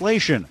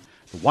legislation.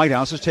 The White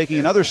House is taking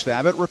another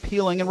stab at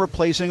repealing and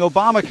replacing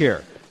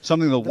Obamacare,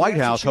 something the White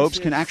House hopes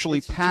can actually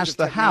pass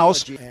the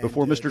House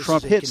before Mr.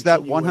 Trump hits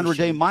that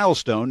 100-day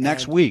milestone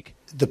next week.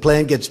 The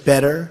plan gets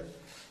better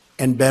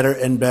and better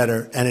and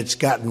better, and it's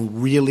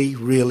gotten really,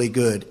 really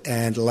good.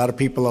 And a lot of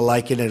people are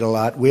liking it a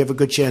lot. We have a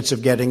good chance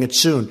of getting it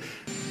soon.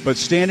 But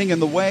standing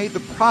in the way, the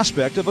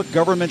prospect of a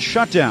government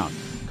shutdown.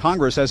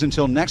 Congress has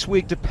until next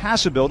week to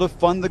pass a bill to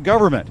fund the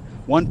government.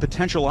 One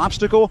potential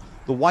obstacle,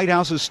 the White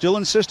House is still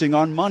insisting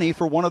on money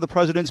for one of the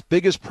president's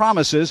biggest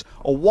promises,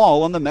 a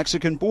wall on the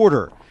Mexican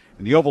border.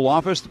 In the Oval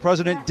Office, the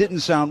president didn't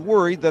sound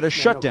worried that a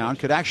shutdown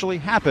could actually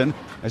happen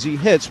as he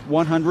hits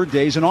 100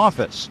 days in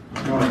office.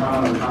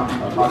 I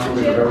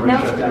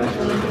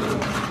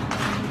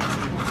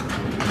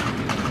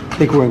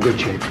think we're in good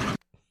shape.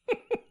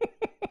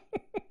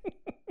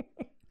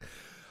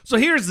 So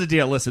here's the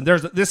deal. Listen,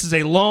 this is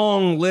a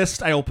long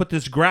list. I will put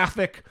this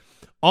graphic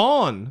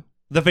on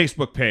the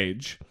Facebook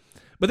page.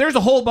 But there's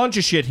a whole bunch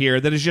of shit here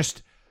that is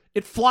just,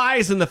 it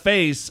flies in the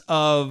face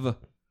of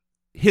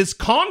his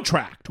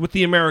contract with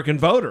the American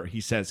voter, he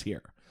says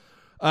here.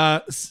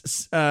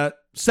 7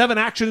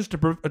 actions to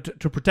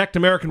protect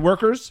American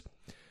workers.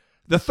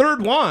 The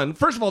third one,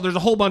 first of all, there's a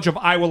whole bunch of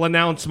I will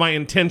announce my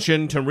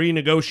intention to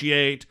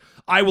renegotiate.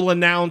 I will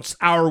announce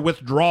our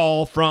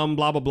withdrawal from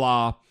blah, blah,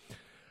 blah.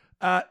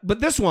 But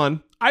this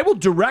one, I will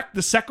direct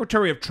the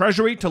Secretary of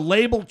Treasury to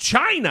label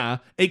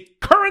China a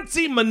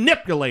currency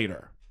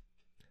manipulator.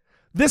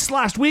 This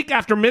last week,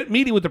 after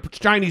meeting with the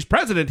Chinese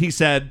president, he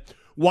said,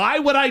 why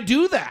would I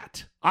do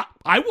that?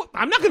 I'm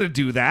not going to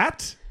do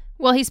that.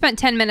 Well, he spent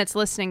 10 minutes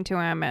listening to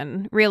him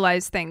and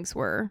realized things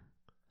were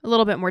a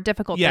little bit more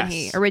difficult than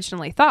he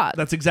originally thought.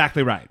 That's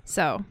exactly right.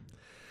 So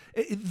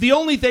the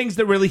only things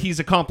that really he's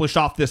accomplished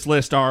off this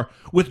list are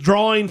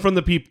withdrawing from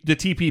the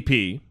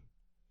TPP,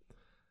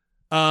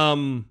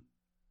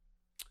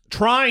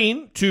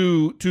 trying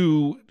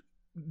to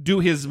do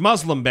his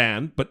Muslim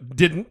ban, but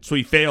didn't, so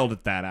he failed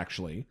at that,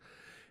 actually.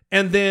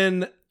 And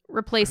then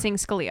replacing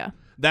Scalia.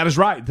 That is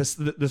right.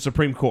 The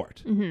Supreme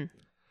Court,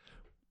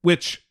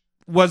 which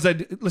was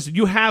listen,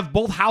 you have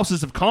both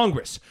houses of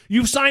Congress.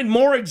 You've signed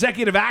more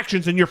executive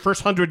actions in your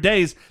first 100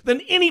 days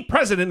than any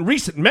president in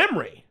recent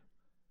memory.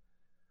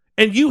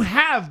 And you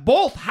have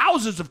both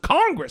houses of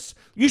Congress.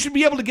 You should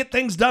be able to get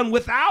things done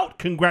without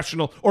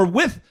congressional or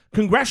with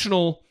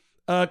congressional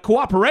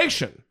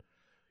cooperation.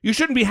 You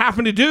shouldn't be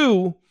having to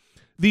do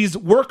these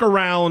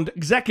workaround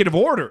executive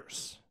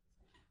orders.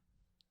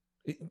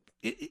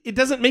 It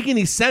doesn't make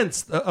any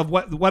sense of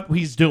what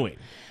he's doing.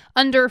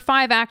 Under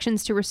 5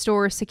 actions to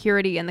restore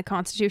security and the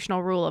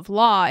constitutional rule of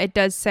law, it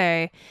does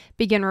say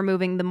begin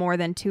removing the more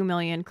than 2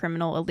 million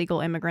criminal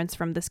illegal immigrants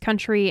from this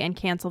country and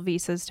cancel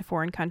visas to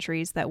foreign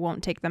countries that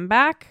won't take them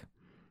back.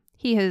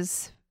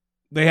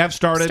 They have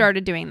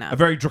started doing that. A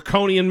very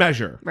draconian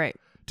measure. Right.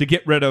 To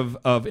get rid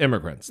of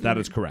immigrants. That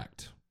is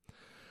correct.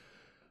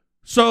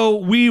 So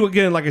we,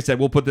 again, like I said,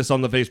 we'll put this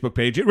on the Facebook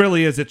page. It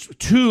really is. It's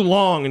too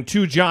long and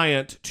too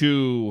giant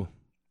to...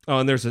 Oh,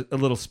 and there's a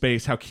little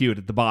space, how cute,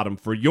 at the bottom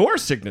for your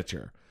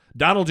signature.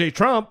 Donald J.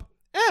 Trump,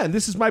 and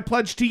this is my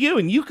pledge to you,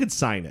 and you could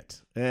sign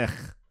it.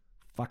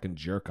 Fucking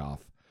jerk off.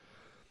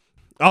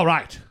 All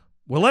right.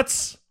 Well,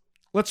 let's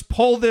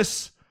pull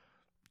this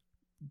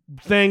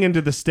thing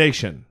into the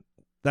station.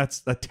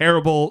 That's a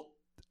terrible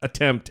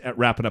attempt at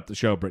wrapping up the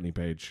show, Brittany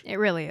Page. It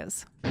really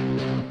is.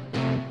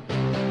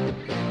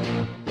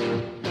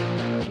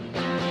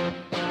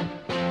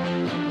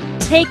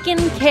 Taking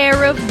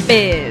care of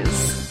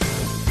biz.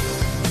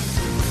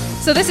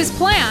 So this is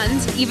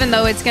planned, even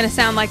though it's going to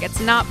sound like it's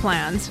not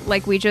planned,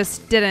 like we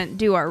just didn't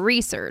do our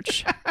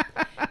research.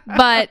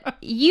 But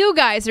you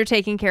guys are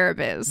taking care of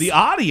biz. The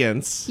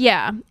audience?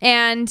 Yeah,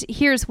 and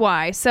here's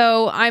why.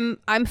 So I'm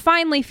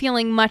finally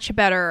feeling much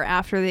better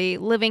after the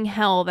living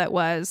hell that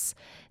was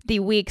the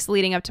weeks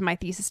leading up to my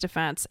thesis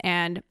defense.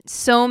 And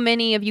so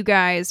many of you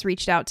guys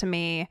reached out to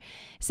me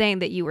saying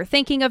that you were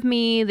thinking of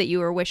me, that you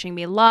were wishing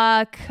me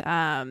luck,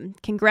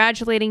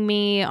 congratulating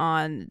me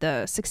on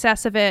the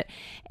success of it.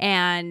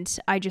 And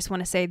I just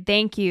want to say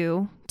thank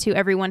you to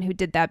everyone who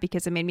did that,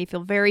 because it made me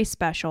feel very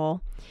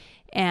special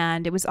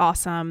and it was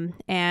awesome.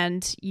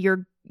 And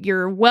your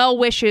well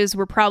wishes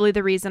were probably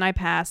the reason I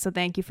passed. So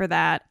thank you for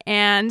that.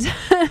 And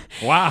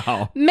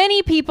wow,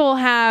 many people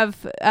have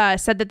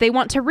said that they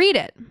want to read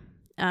it,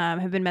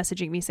 have been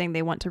messaging me saying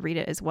they want to read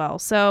it as well.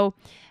 So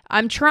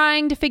I'm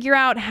trying to figure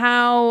out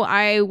how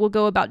I will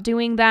go about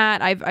doing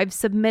that. I've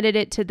submitted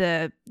it to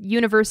the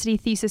university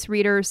thesis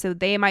readers, so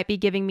they might be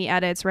giving me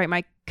edits, right?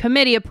 My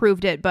committee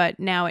approved it, but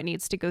now it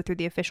needs to go through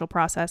the official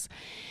process.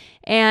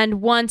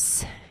 And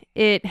once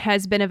it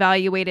has been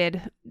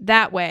evaluated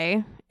that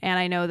way, and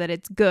I know that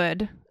it's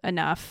good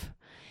enough,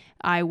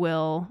 I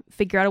will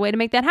figure out a way to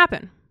make that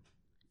happen.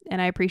 And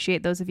I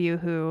appreciate those of you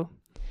who,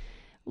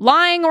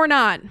 lying or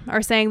not,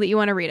 are saying that you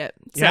want to read it.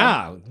 So,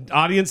 yeah,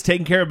 audience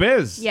taking care of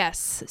biz.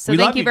 Yes. So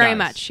thank you very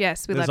much.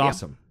 Yes, we love you. That's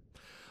awesome.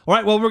 All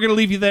right, well, we're going to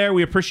leave you there.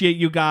 We appreciate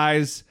you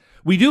guys.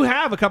 We do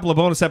have a couple of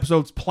bonus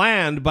episodes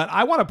planned, but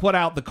I want to put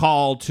out the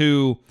call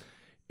to,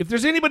 if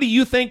there's anybody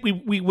you think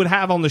we would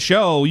have on the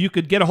show, you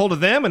could get a hold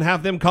of them and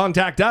have them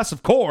contact us,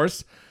 of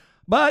course.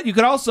 But you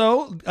could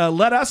also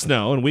let us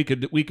know, and we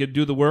could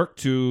do the work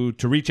to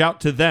reach out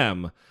to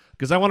them,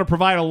 because I want to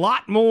provide a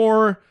lot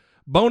more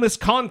bonus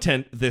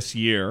content this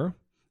year.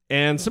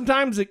 And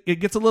sometimes it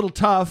gets a little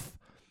tough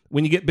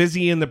when you get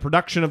busy in the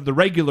production of the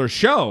regular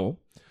show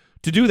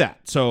to do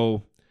that.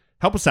 So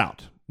help us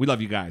out. We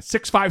love you guys.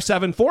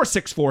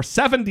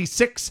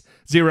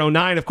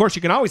 657-464-7609. Of course,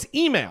 you can always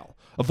email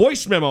a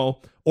voice memo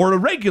or a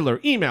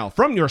regular email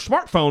from your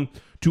smartphone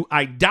to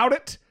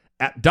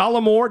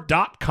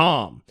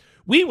idoubtit@dollamore.com.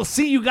 We will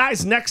see you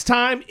guys next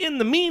time. In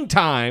the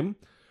meantime,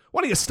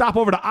 why don't you stop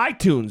over to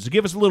iTunes to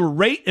give us a little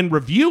rate and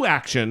review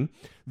action?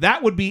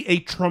 That would be a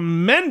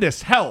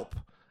tremendous help,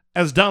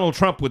 as Donald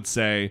Trump would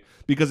say,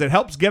 because it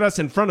helps get us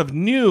in front of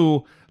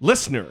new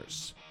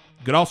listeners.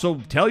 You could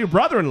also tell your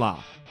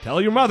brother-in-law, tell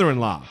your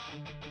mother-in-law,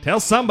 tell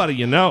somebody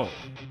you know.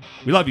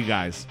 We love you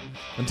guys.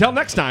 Until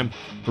next time,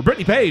 for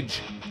Brittany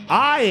Page,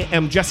 I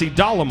am Jesse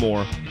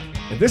Dollamore,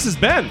 and this has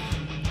been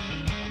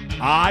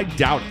I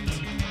Doubt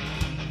It.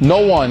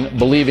 No one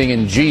believing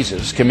in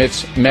Jesus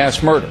commits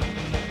mass murder.